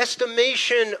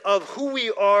estimation of who we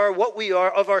are, what we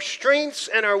are, of our strengths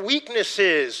and our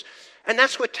weaknesses. And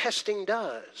that's what testing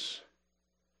does.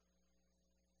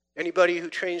 Anybody who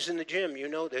trains in the gym, you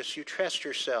know this. You test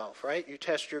yourself, right? You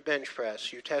test your bench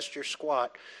press. You test your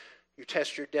squat. You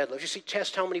test your deadlift. You see,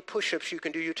 test how many push-ups you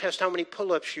can do. You test how many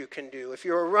pull-ups you can do. If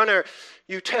you're a runner,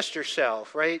 you test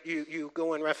yourself, right? You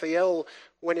go, and Raphael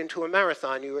went into a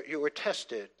marathon. You were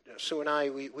tested. Sue and I,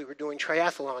 we were doing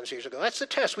triathlons years ago. That's the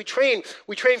test. We train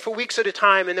for weeks at a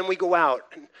time, and then we go out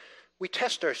and we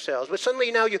test ourselves. But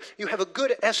suddenly now you have a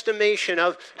good estimation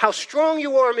of how strong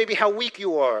you are, maybe how weak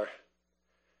you are.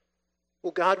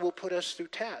 Well, God will put us through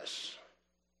tests.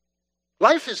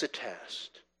 Life is a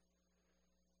test.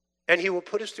 And he will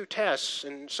put us through tests,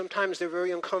 and sometimes they're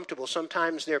very uncomfortable,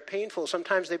 sometimes they're painful,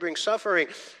 sometimes they bring suffering,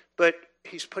 but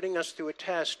he's putting us through a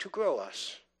test to grow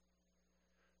us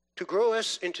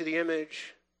into the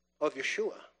image of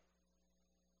Yeshua.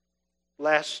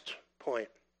 Last point.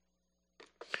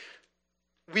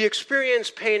 We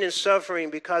experience pain and suffering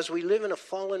because we live in a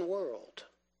fallen world.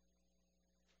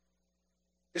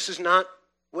 This is not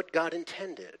what God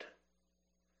intended.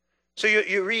 So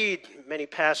you read many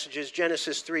passages,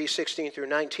 Genesis 3:16 through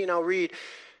 19. I'll read.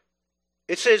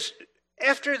 It says,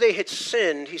 after they had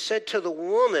sinned, he said to the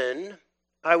woman,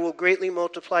 I will greatly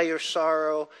multiply your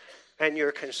sorrow and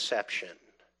your conception.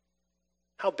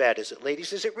 How bad is it,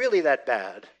 ladies? Is it really that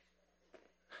bad?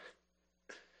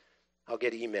 I'll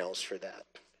get emails for that.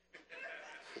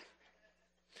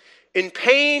 In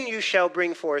pain you shall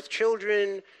bring forth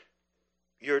children.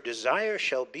 Your desire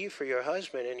shall be for your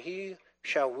husband, and he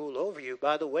shall rule over you.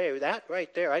 By the way, that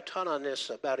right there, I taught on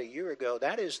this about a year ago.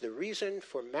 That is the reason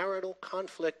for marital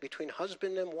conflict between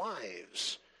husband and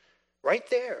wives. Right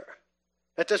there.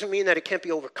 That doesn't mean that it can't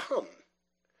be overcome.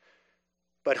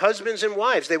 But husbands and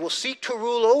wives, they will seek to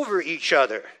rule over each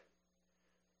other.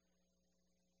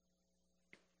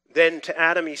 Then to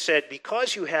Adam he said,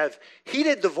 because you have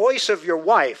heeded the voice of your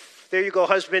wife. There you go,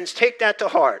 husbands, take that to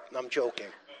heart. I'm joking.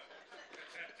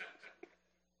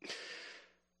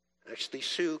 Actually,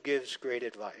 Sue gives great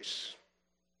advice.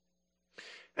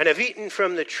 And have eaten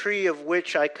from the tree of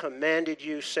which I commanded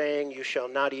you, saying, you shall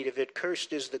not eat of it.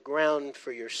 Cursed is the ground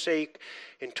for your sake.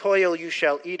 In toil you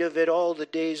shall eat of it all the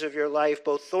days of your life.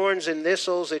 Both thorns and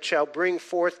thistles it shall bring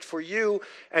forth for you,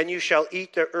 and you shall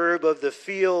eat the herb of the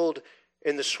field.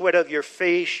 In the sweat of your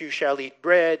face you shall eat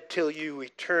bread till you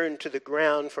return to the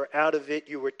ground, for out of it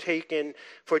you were taken.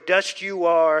 For dust you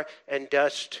are, and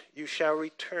dust you shall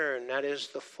return. That is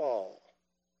the fall.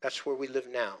 That's where we live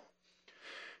now.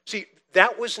 See,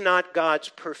 that was not God's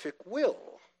perfect will.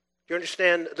 You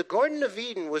understand? The Garden of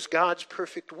Eden was God's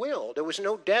perfect will. There was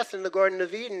no death in the Garden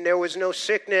of Eden. There was no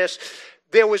sickness.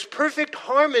 There was perfect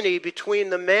harmony between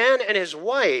the man and his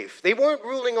wife. They weren't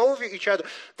ruling over each other.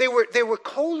 They were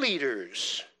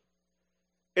co-leaders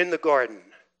in the garden.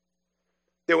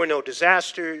 There were no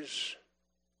disasters.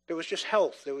 There was just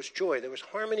health. There was joy. There was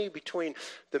harmony between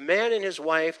the man and his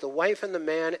wife, the wife and the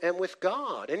man, and with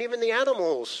God, and even the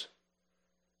animals.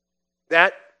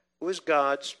 That was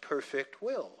God's perfect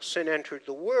will. Sin entered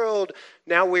the world.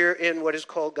 Now we're in what is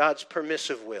called God's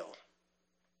permissive will.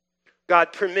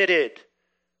 God permitted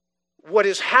what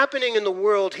is happening in the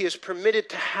world, he has permitted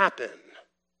to happen.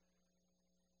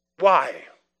 Why?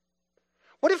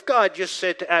 What if God just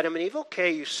said to Adam and Eve,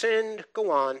 okay, you sinned, go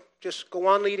on. Just go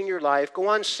on leading your life. Go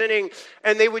on sinning.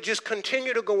 And they would just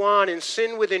continue to go on and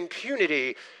sin with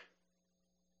impunity.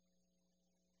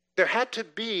 There had to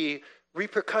be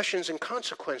repercussions and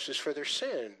consequences for their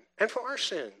sin and for our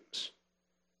sins.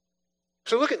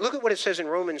 So look at what it says in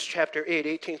Romans chapter 8,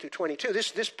 18 through 22.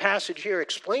 This passage here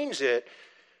explains it.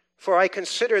 For I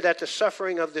consider that the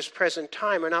suffering of this present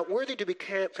time are not worthy to be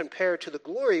compared to the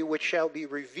glory which shall be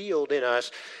revealed in us.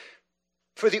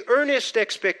 For the earnest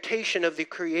expectation of the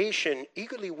creation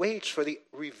eagerly waits for the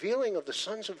revealing of the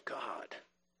sons of God.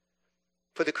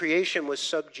 For the creation was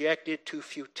subjected to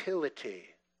futility.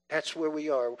 That's where we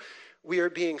are. We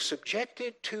are being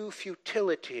subjected to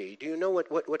futility. Do you know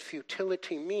what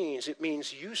futility means? It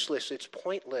means useless. It's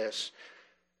pointless.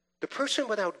 The person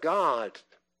without God,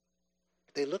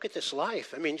 they look at this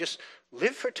life. I mean, just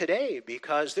live for today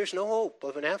because there's no hope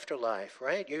of an afterlife,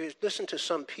 right? You listen to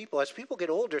some people. As people get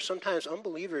older, sometimes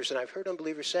unbelievers, and I've heard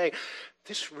unbelievers say,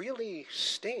 this really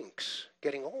stinks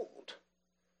getting old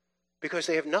because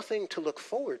they have nothing to look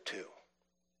forward to.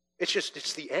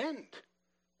 It's the end.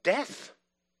 Death.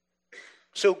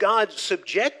 So God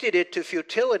subjected it to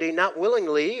futility, not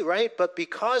willingly, right? But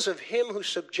because of him who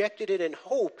subjected it in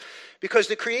hope, because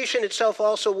the creation itself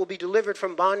also will be delivered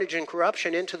from bondage and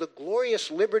corruption into the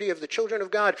glorious liberty of the children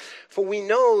of God. For we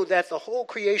know that the whole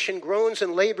creation groans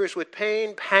and labors with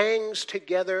pangs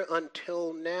together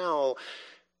until now.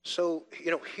 So,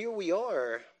 here we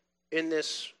are in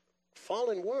this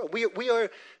fallen world. We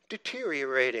are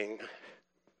deteriorating.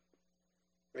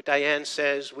 Diane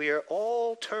says we are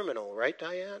all terminal, right,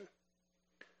 Diane?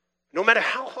 No matter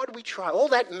how hard we try, all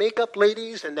that makeup,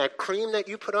 ladies, and that cream that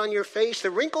you put on your face,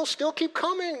 the wrinkles still keep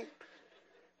coming.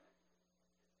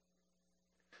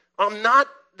 I'm not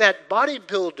that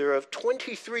bodybuilder of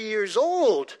 23 years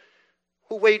old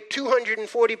who weighed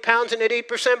 240 pounds and had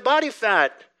 8% body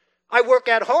fat. I work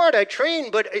out hard, I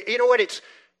train, but you know what?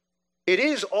 It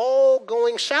is all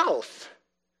going south,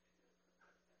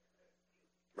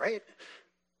 right?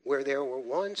 Where there were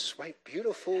once, right,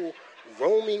 beautiful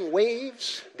roaming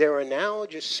waves, there are now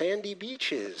just sandy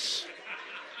beaches.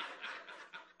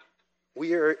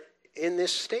 We are in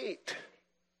this state.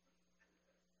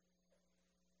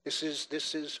 This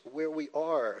is where we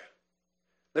are.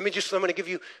 I'm going to give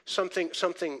you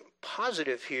something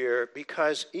positive here,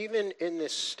 because even in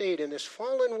this state, in this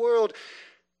fallen world,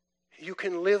 you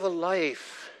can live a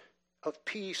life of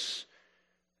peace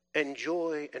and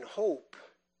joy and hope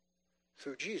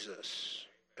through Jesus,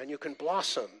 and you can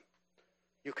blossom.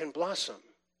 You can blossom.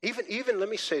 Even let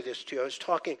me say this to you. I was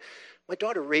talking, my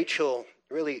daughter Rachel,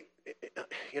 really,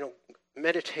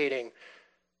 meditating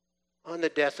on the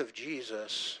death of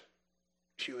Jesus.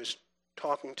 She was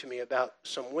talking to me about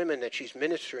some women that she's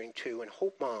ministering to, and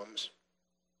hope moms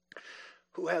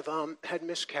who have had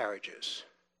miscarriages,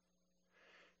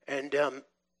 and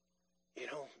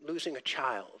losing a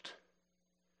child.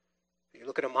 You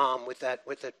look at a mom with that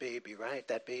baby, right?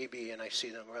 That baby, and I see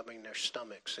them rubbing their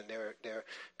stomachs, and they're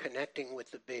connecting with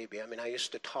the baby. I mean, I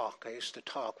used to talk.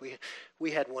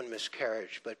 We had one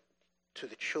miscarriage, but to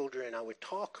the children, I would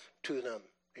talk to them.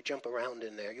 They jump around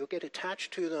in there. You'll get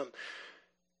attached to them.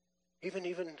 Even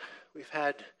we've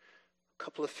had a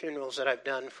couple of funerals that I've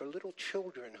done for little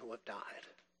children who have died,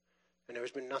 and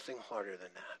there's been nothing harder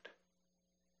than that.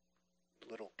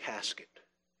 A little casket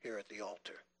here at the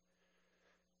altar.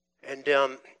 And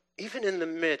even in the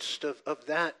midst of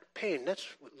that pain, that's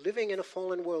living in a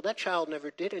fallen world. That child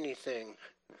never did anything.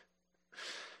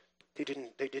 They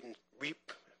didn't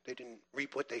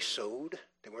reap what they sowed.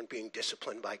 They weren't being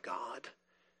disciplined by God.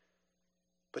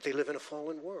 But they live in a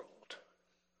fallen world.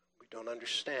 We don't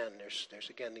understand. There's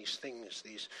again these things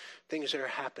that are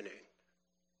happening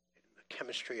in the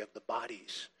chemistry of the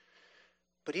bodies.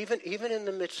 But even in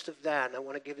the midst of that, and I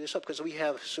want to give this up because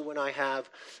Sue and I have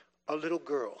a little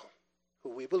girl who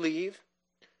we believe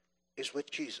is with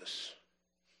Jesus.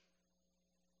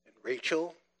 And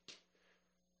Rachel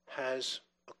has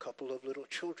a couple of little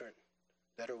children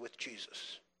that are with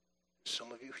Jesus.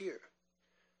 Some of you here.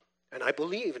 And I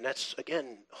believe, and that's,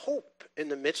 again, hope in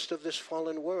the midst of this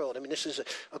fallen world. I mean, this is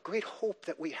a great hope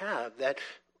that we have, that,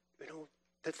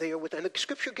 that they are with, and the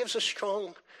Scripture gives us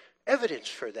strong evidence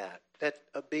for that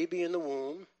a baby in the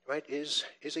womb, right, is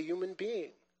a human being.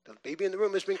 The baby in the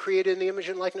room has been created in the image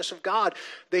and likeness of God.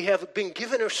 They have been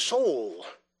given a soul,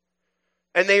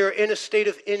 and they are in a state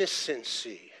of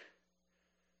innocency.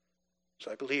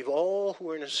 So I believe all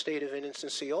who are in a state of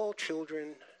innocency, all children,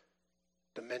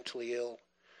 the mentally ill,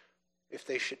 if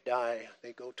they should die,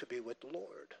 they go to be with the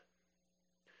Lord.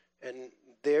 And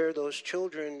there those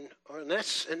children are, and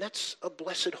that's a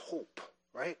blessed hope,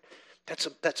 right? That's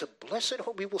a blessed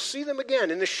hope. We will see them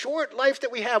again. In the short life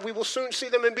that we have, we will soon see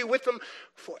them and be with them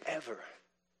forever.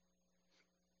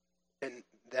 And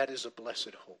that is a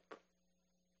blessed hope.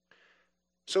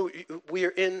 So we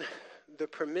are in the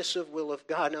permissive will of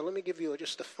God. Now let me give you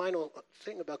just the final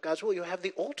thing about God's will. You have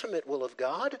the ultimate will of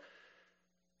God.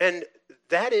 And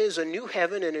that is a new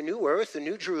heaven and a new earth, a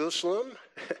new Jerusalem,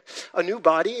 a new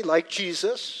body like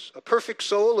Jesus, a perfect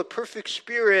soul, a perfect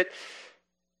spirit.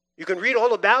 You can read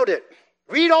all about it.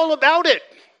 Read all about it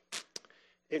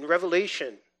in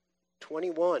Revelation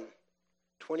 21,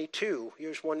 22.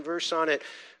 Here's one verse on it.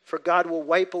 For God will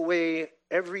wipe away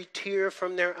every tear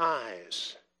from their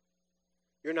eyes.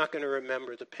 You're not going to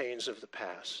remember the pains of the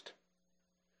past.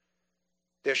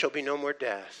 There shall be no more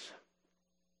death,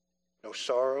 no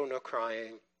sorrow, no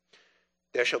crying.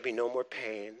 There shall be no more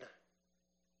pain,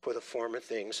 for the former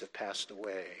things have passed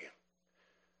away.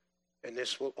 And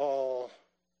this will all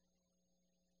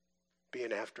be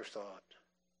an afterthought,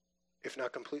 if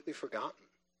not completely forgotten,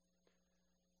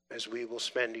 as we will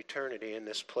spend eternity in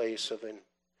this place of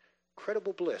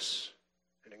incredible bliss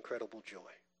and incredible joy.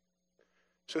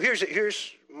 So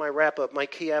here's my wrap-up, my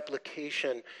key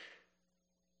application.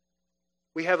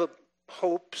 We have a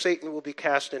hope Satan will be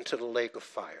cast into the lake of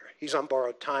fire. He's on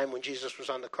borrowed time. When Jesus was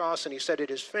on the cross and he said,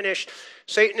 "It is finished,"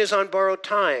 Satan is on borrowed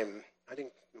time. I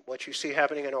think what you see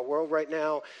happening in our world right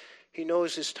now, he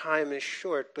knows his time is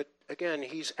short. But again,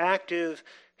 he's active.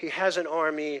 He has an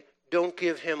army. Don't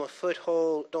give him a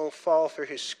foothold. Don't fall for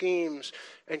his schemes.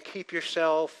 And keep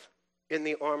yourself in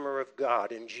the armor of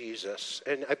God in Jesus.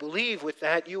 And I believe with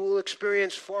that, you will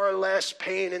experience far less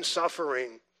pain and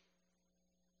suffering.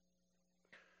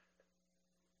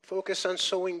 Focus on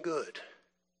sowing good.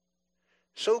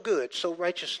 Sow good, sow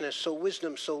righteousness, sow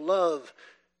wisdom, sow love,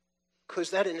 because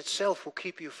that in itself will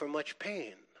keep you from much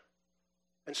pain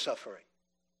and suffering.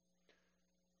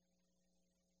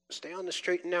 Stay on the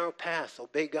straight and narrow path.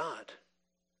 Obey God.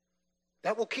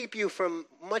 That will keep you from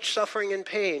much suffering and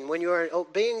pain. When you are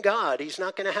obeying God, he's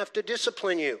not going to have to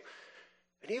discipline you.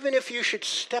 And even if you should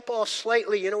step off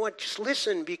slightly, you know what? Just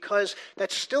listen, because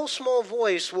that still small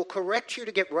voice will correct you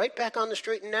to get right back on the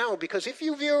straight and narrow. Because if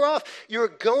you veer off, you're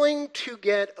going to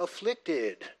get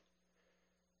afflicted.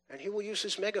 And he will use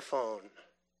his megaphone.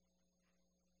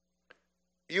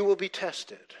 You will be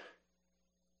tested.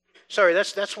 Sorry,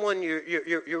 that's one you're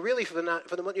really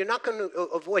you're not going to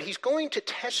avoid. He's going to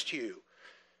test you.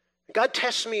 God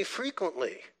tests me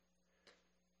frequently.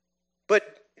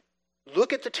 But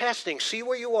look at the testing. See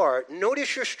where you are.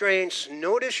 Notice your strengths.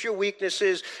 Notice your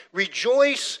weaknesses.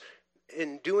 Rejoice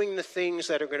in doing the things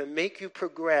that are going to make you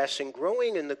progress and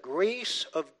growing in the grace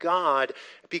of God,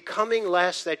 becoming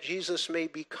less that Jesus may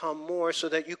become more, so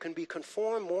that you can be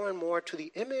conformed more and more to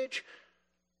the image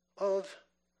of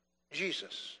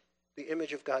Jesus, the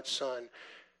image of God's Son.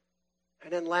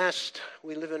 And then last,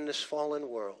 we live in this fallen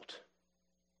world.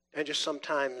 And just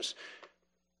sometimes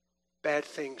bad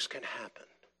things can happen,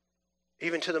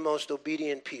 even to the most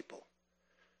obedient people.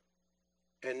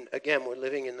 And again, we're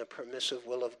living in the permissive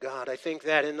will of God. I think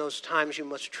that in those times you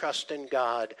must trust in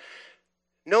God.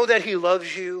 Know that he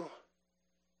loves you.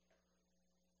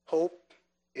 Hope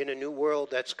in a new world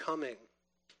that's coming.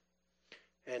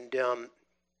 And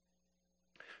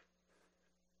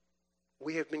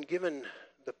we have been given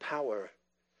the power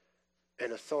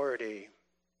and authority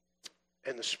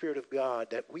and the Spirit of God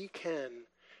that we can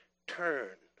turn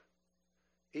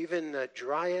even the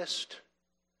driest,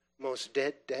 most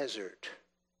dead desert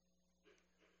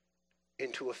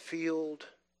into a field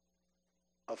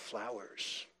of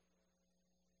flowers.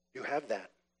 You have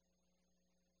that.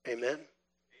 Amen?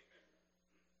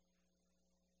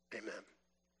 Amen.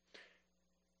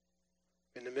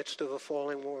 In the midst of a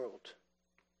falling world,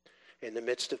 in the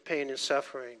midst of pain and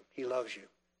suffering, he loves you.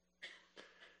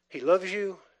 He loves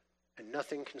you, and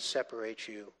nothing can separate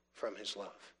you from his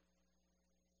love.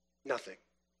 Nothing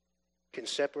can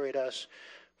separate us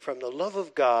from the love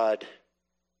of God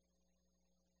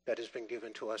that has been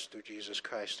given to us through Jesus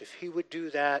Christ. If he would do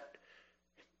that,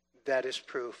 that is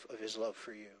proof of his love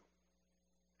for you.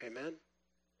 Amen?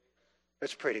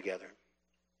 Let's pray together.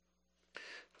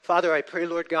 Father, I pray,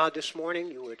 Lord God, this morning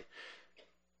you would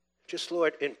just,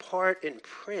 Lord, impart in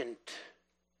print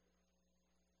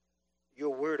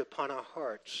your word upon our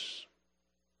hearts.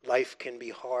 Life can be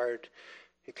hard.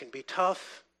 It can be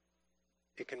tough.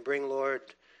 It can bring, Lord,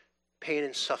 pain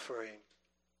and suffering.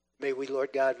 May we, Lord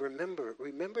God, remember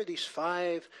these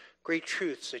 5 great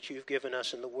truths that you've given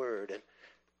us in the word.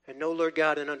 And know, Lord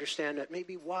God, and understand that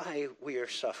maybe why we are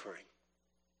suffering.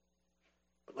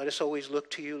 But let us always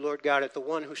look to you, Lord God, at the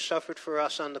one who suffered for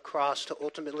us on the cross to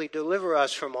ultimately deliver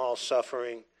us from all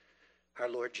suffering, our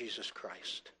Lord Jesus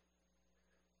Christ.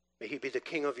 May he be the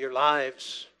King of your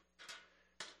lives.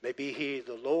 May be he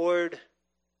the Lord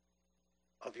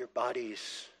of your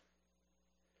bodies.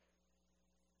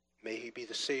 May he be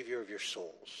the Savior of your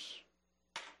souls.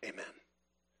 Amen.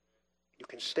 You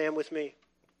can stand with me.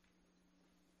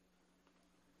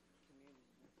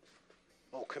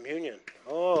 Oh, communion.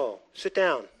 Oh, sit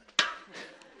down.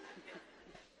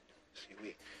 See,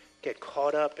 we get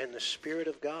caught up in the Spirit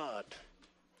of God.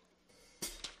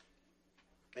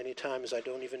 Many times I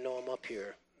don't even know I'm up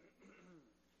here.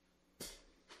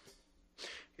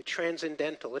 It's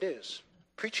transcendental. It is.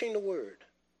 Preaching the word.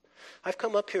 I've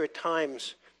come up here at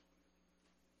times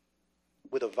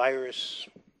with a virus,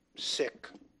 sick,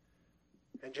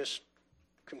 and just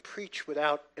can preach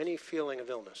without any feeling of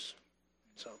illness.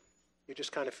 So you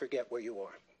just kind of forget where you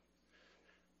are.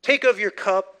 Take of your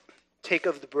cup, take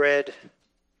of the bread.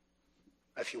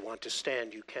 If you want to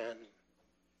stand, you can.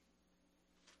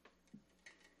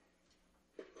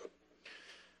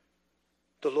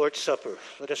 The Lord's Supper.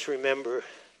 Let us remember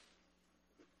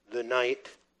the night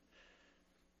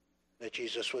that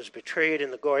Jesus was betrayed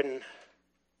in the Garden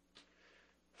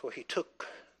For he took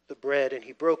the bread and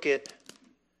he broke it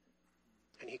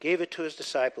and he gave it to his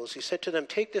disciples. He said to them,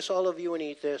 "Take this, all of you, and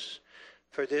eat this,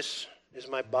 for this is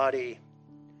my body.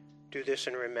 Do this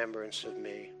in remembrance of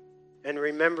me." In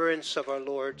remembrance of our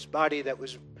Lord's body that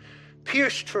was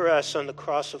pierced for us on the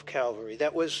cross of Calvary,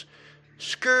 that was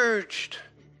scourged,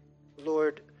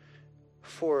 Lord,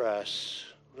 for us.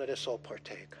 Let us all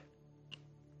partake.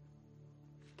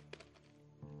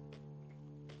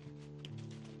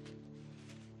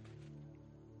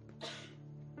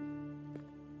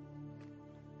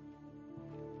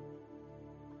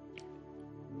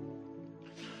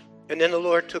 And then the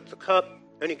Lord took the cup,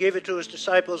 and he gave it to his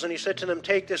disciples, and he said to them,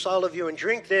 "Take this, all of you, and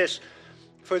drink this,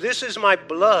 for this is my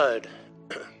blood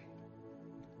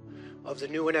of the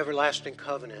new and everlasting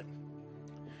covenant.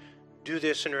 Do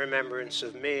this in remembrance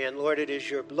of me." And Lord, it is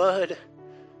your blood,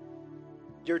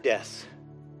 your death,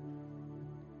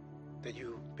 that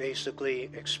you basically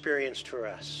experienced for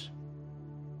us,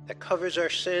 that covers our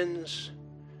sins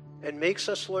and makes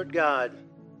us, Lord God,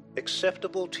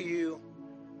 acceptable to you.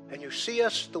 And you see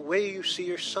us the way you see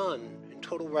your Son, in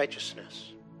total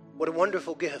righteousness. What a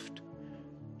wonderful gift.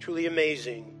 Truly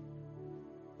amazing.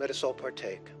 Let us all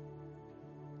partake.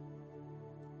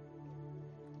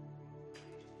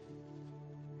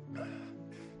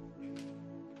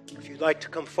 If you'd like to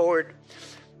come forward,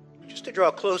 just to draw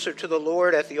closer to the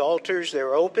Lord at the altars,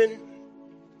 they're open.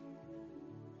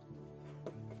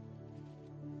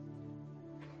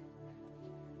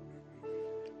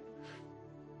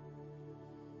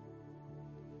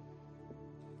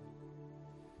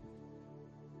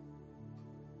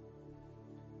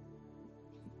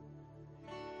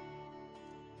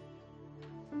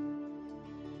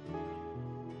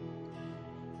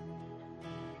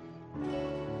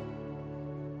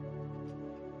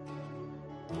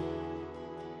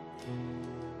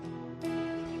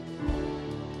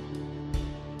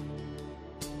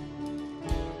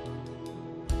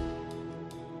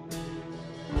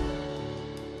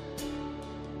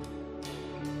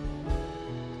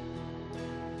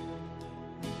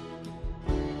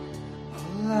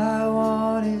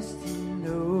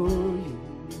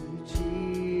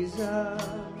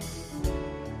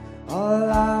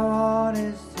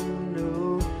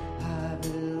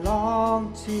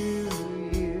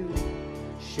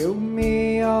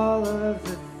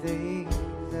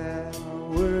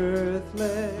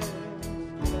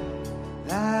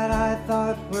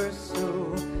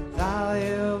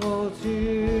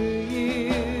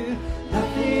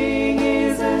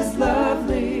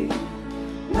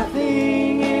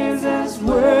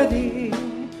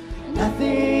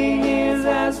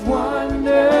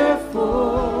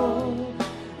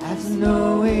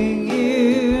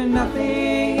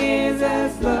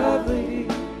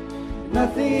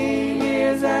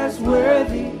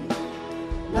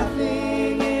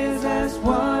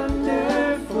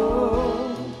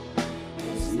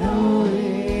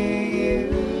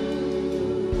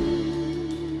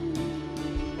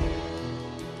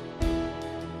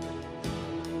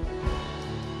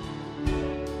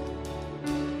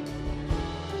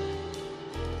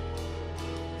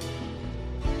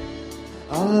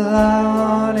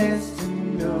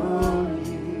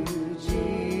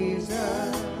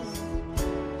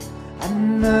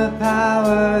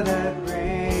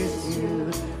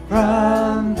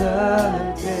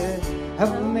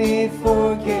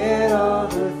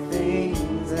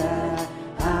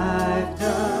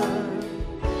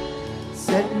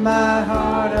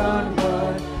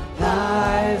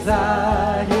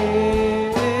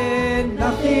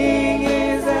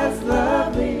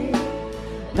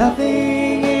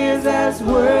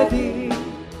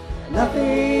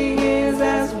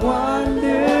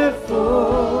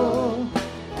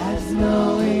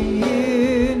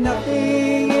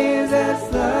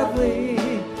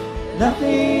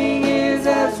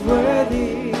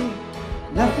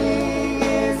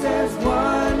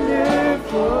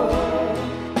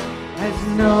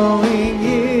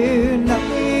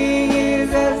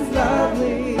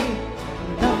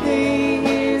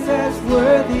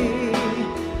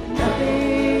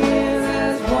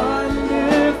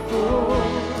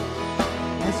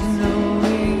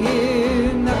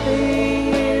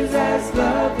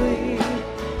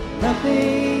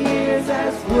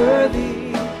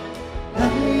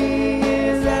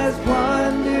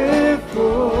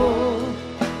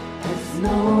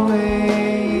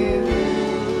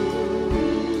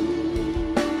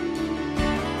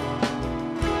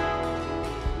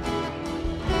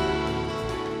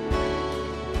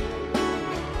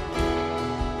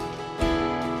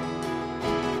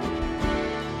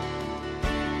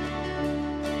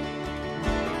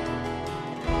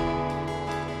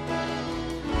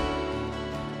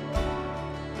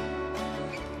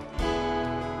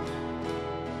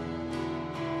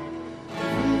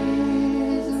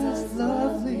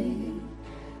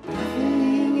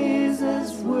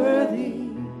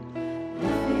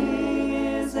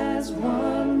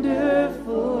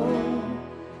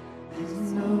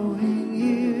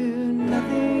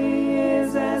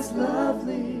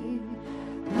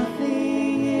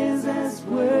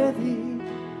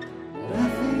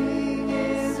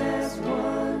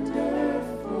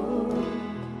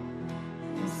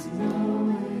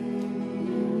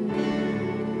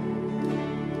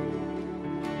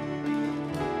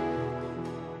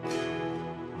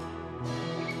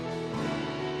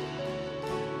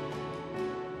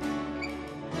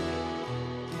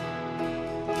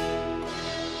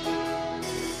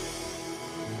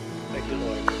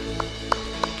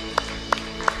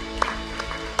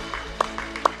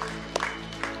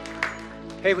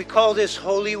 Hey, we call this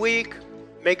Holy Week.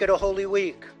 Make it a holy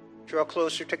week. Draw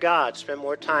closer to God. Spend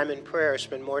more time in prayer.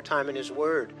 Spend more time in His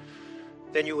Word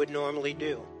than you would normally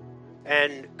do.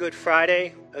 And Good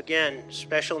Friday, again,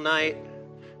 special night.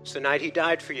 It's the night He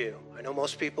died for you. I know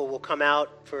most people will come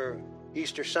out for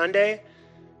Easter Sunday,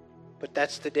 but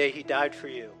that's the day He died for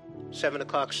you. 7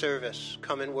 o'clock service.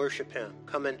 Come and worship Him.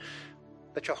 Come and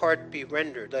let your heart be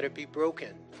rendered. Let it be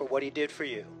broken for what He did for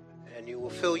you. And He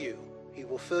will fill you. He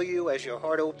will fill you as your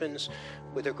heart opens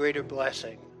with a greater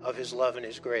blessing of His love and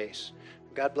His grace.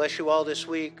 God bless you all this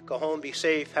week. Go home, be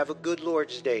safe. Have a good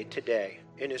Lord's Day today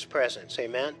in His presence.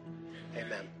 Amen?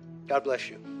 Amen. God bless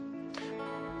you.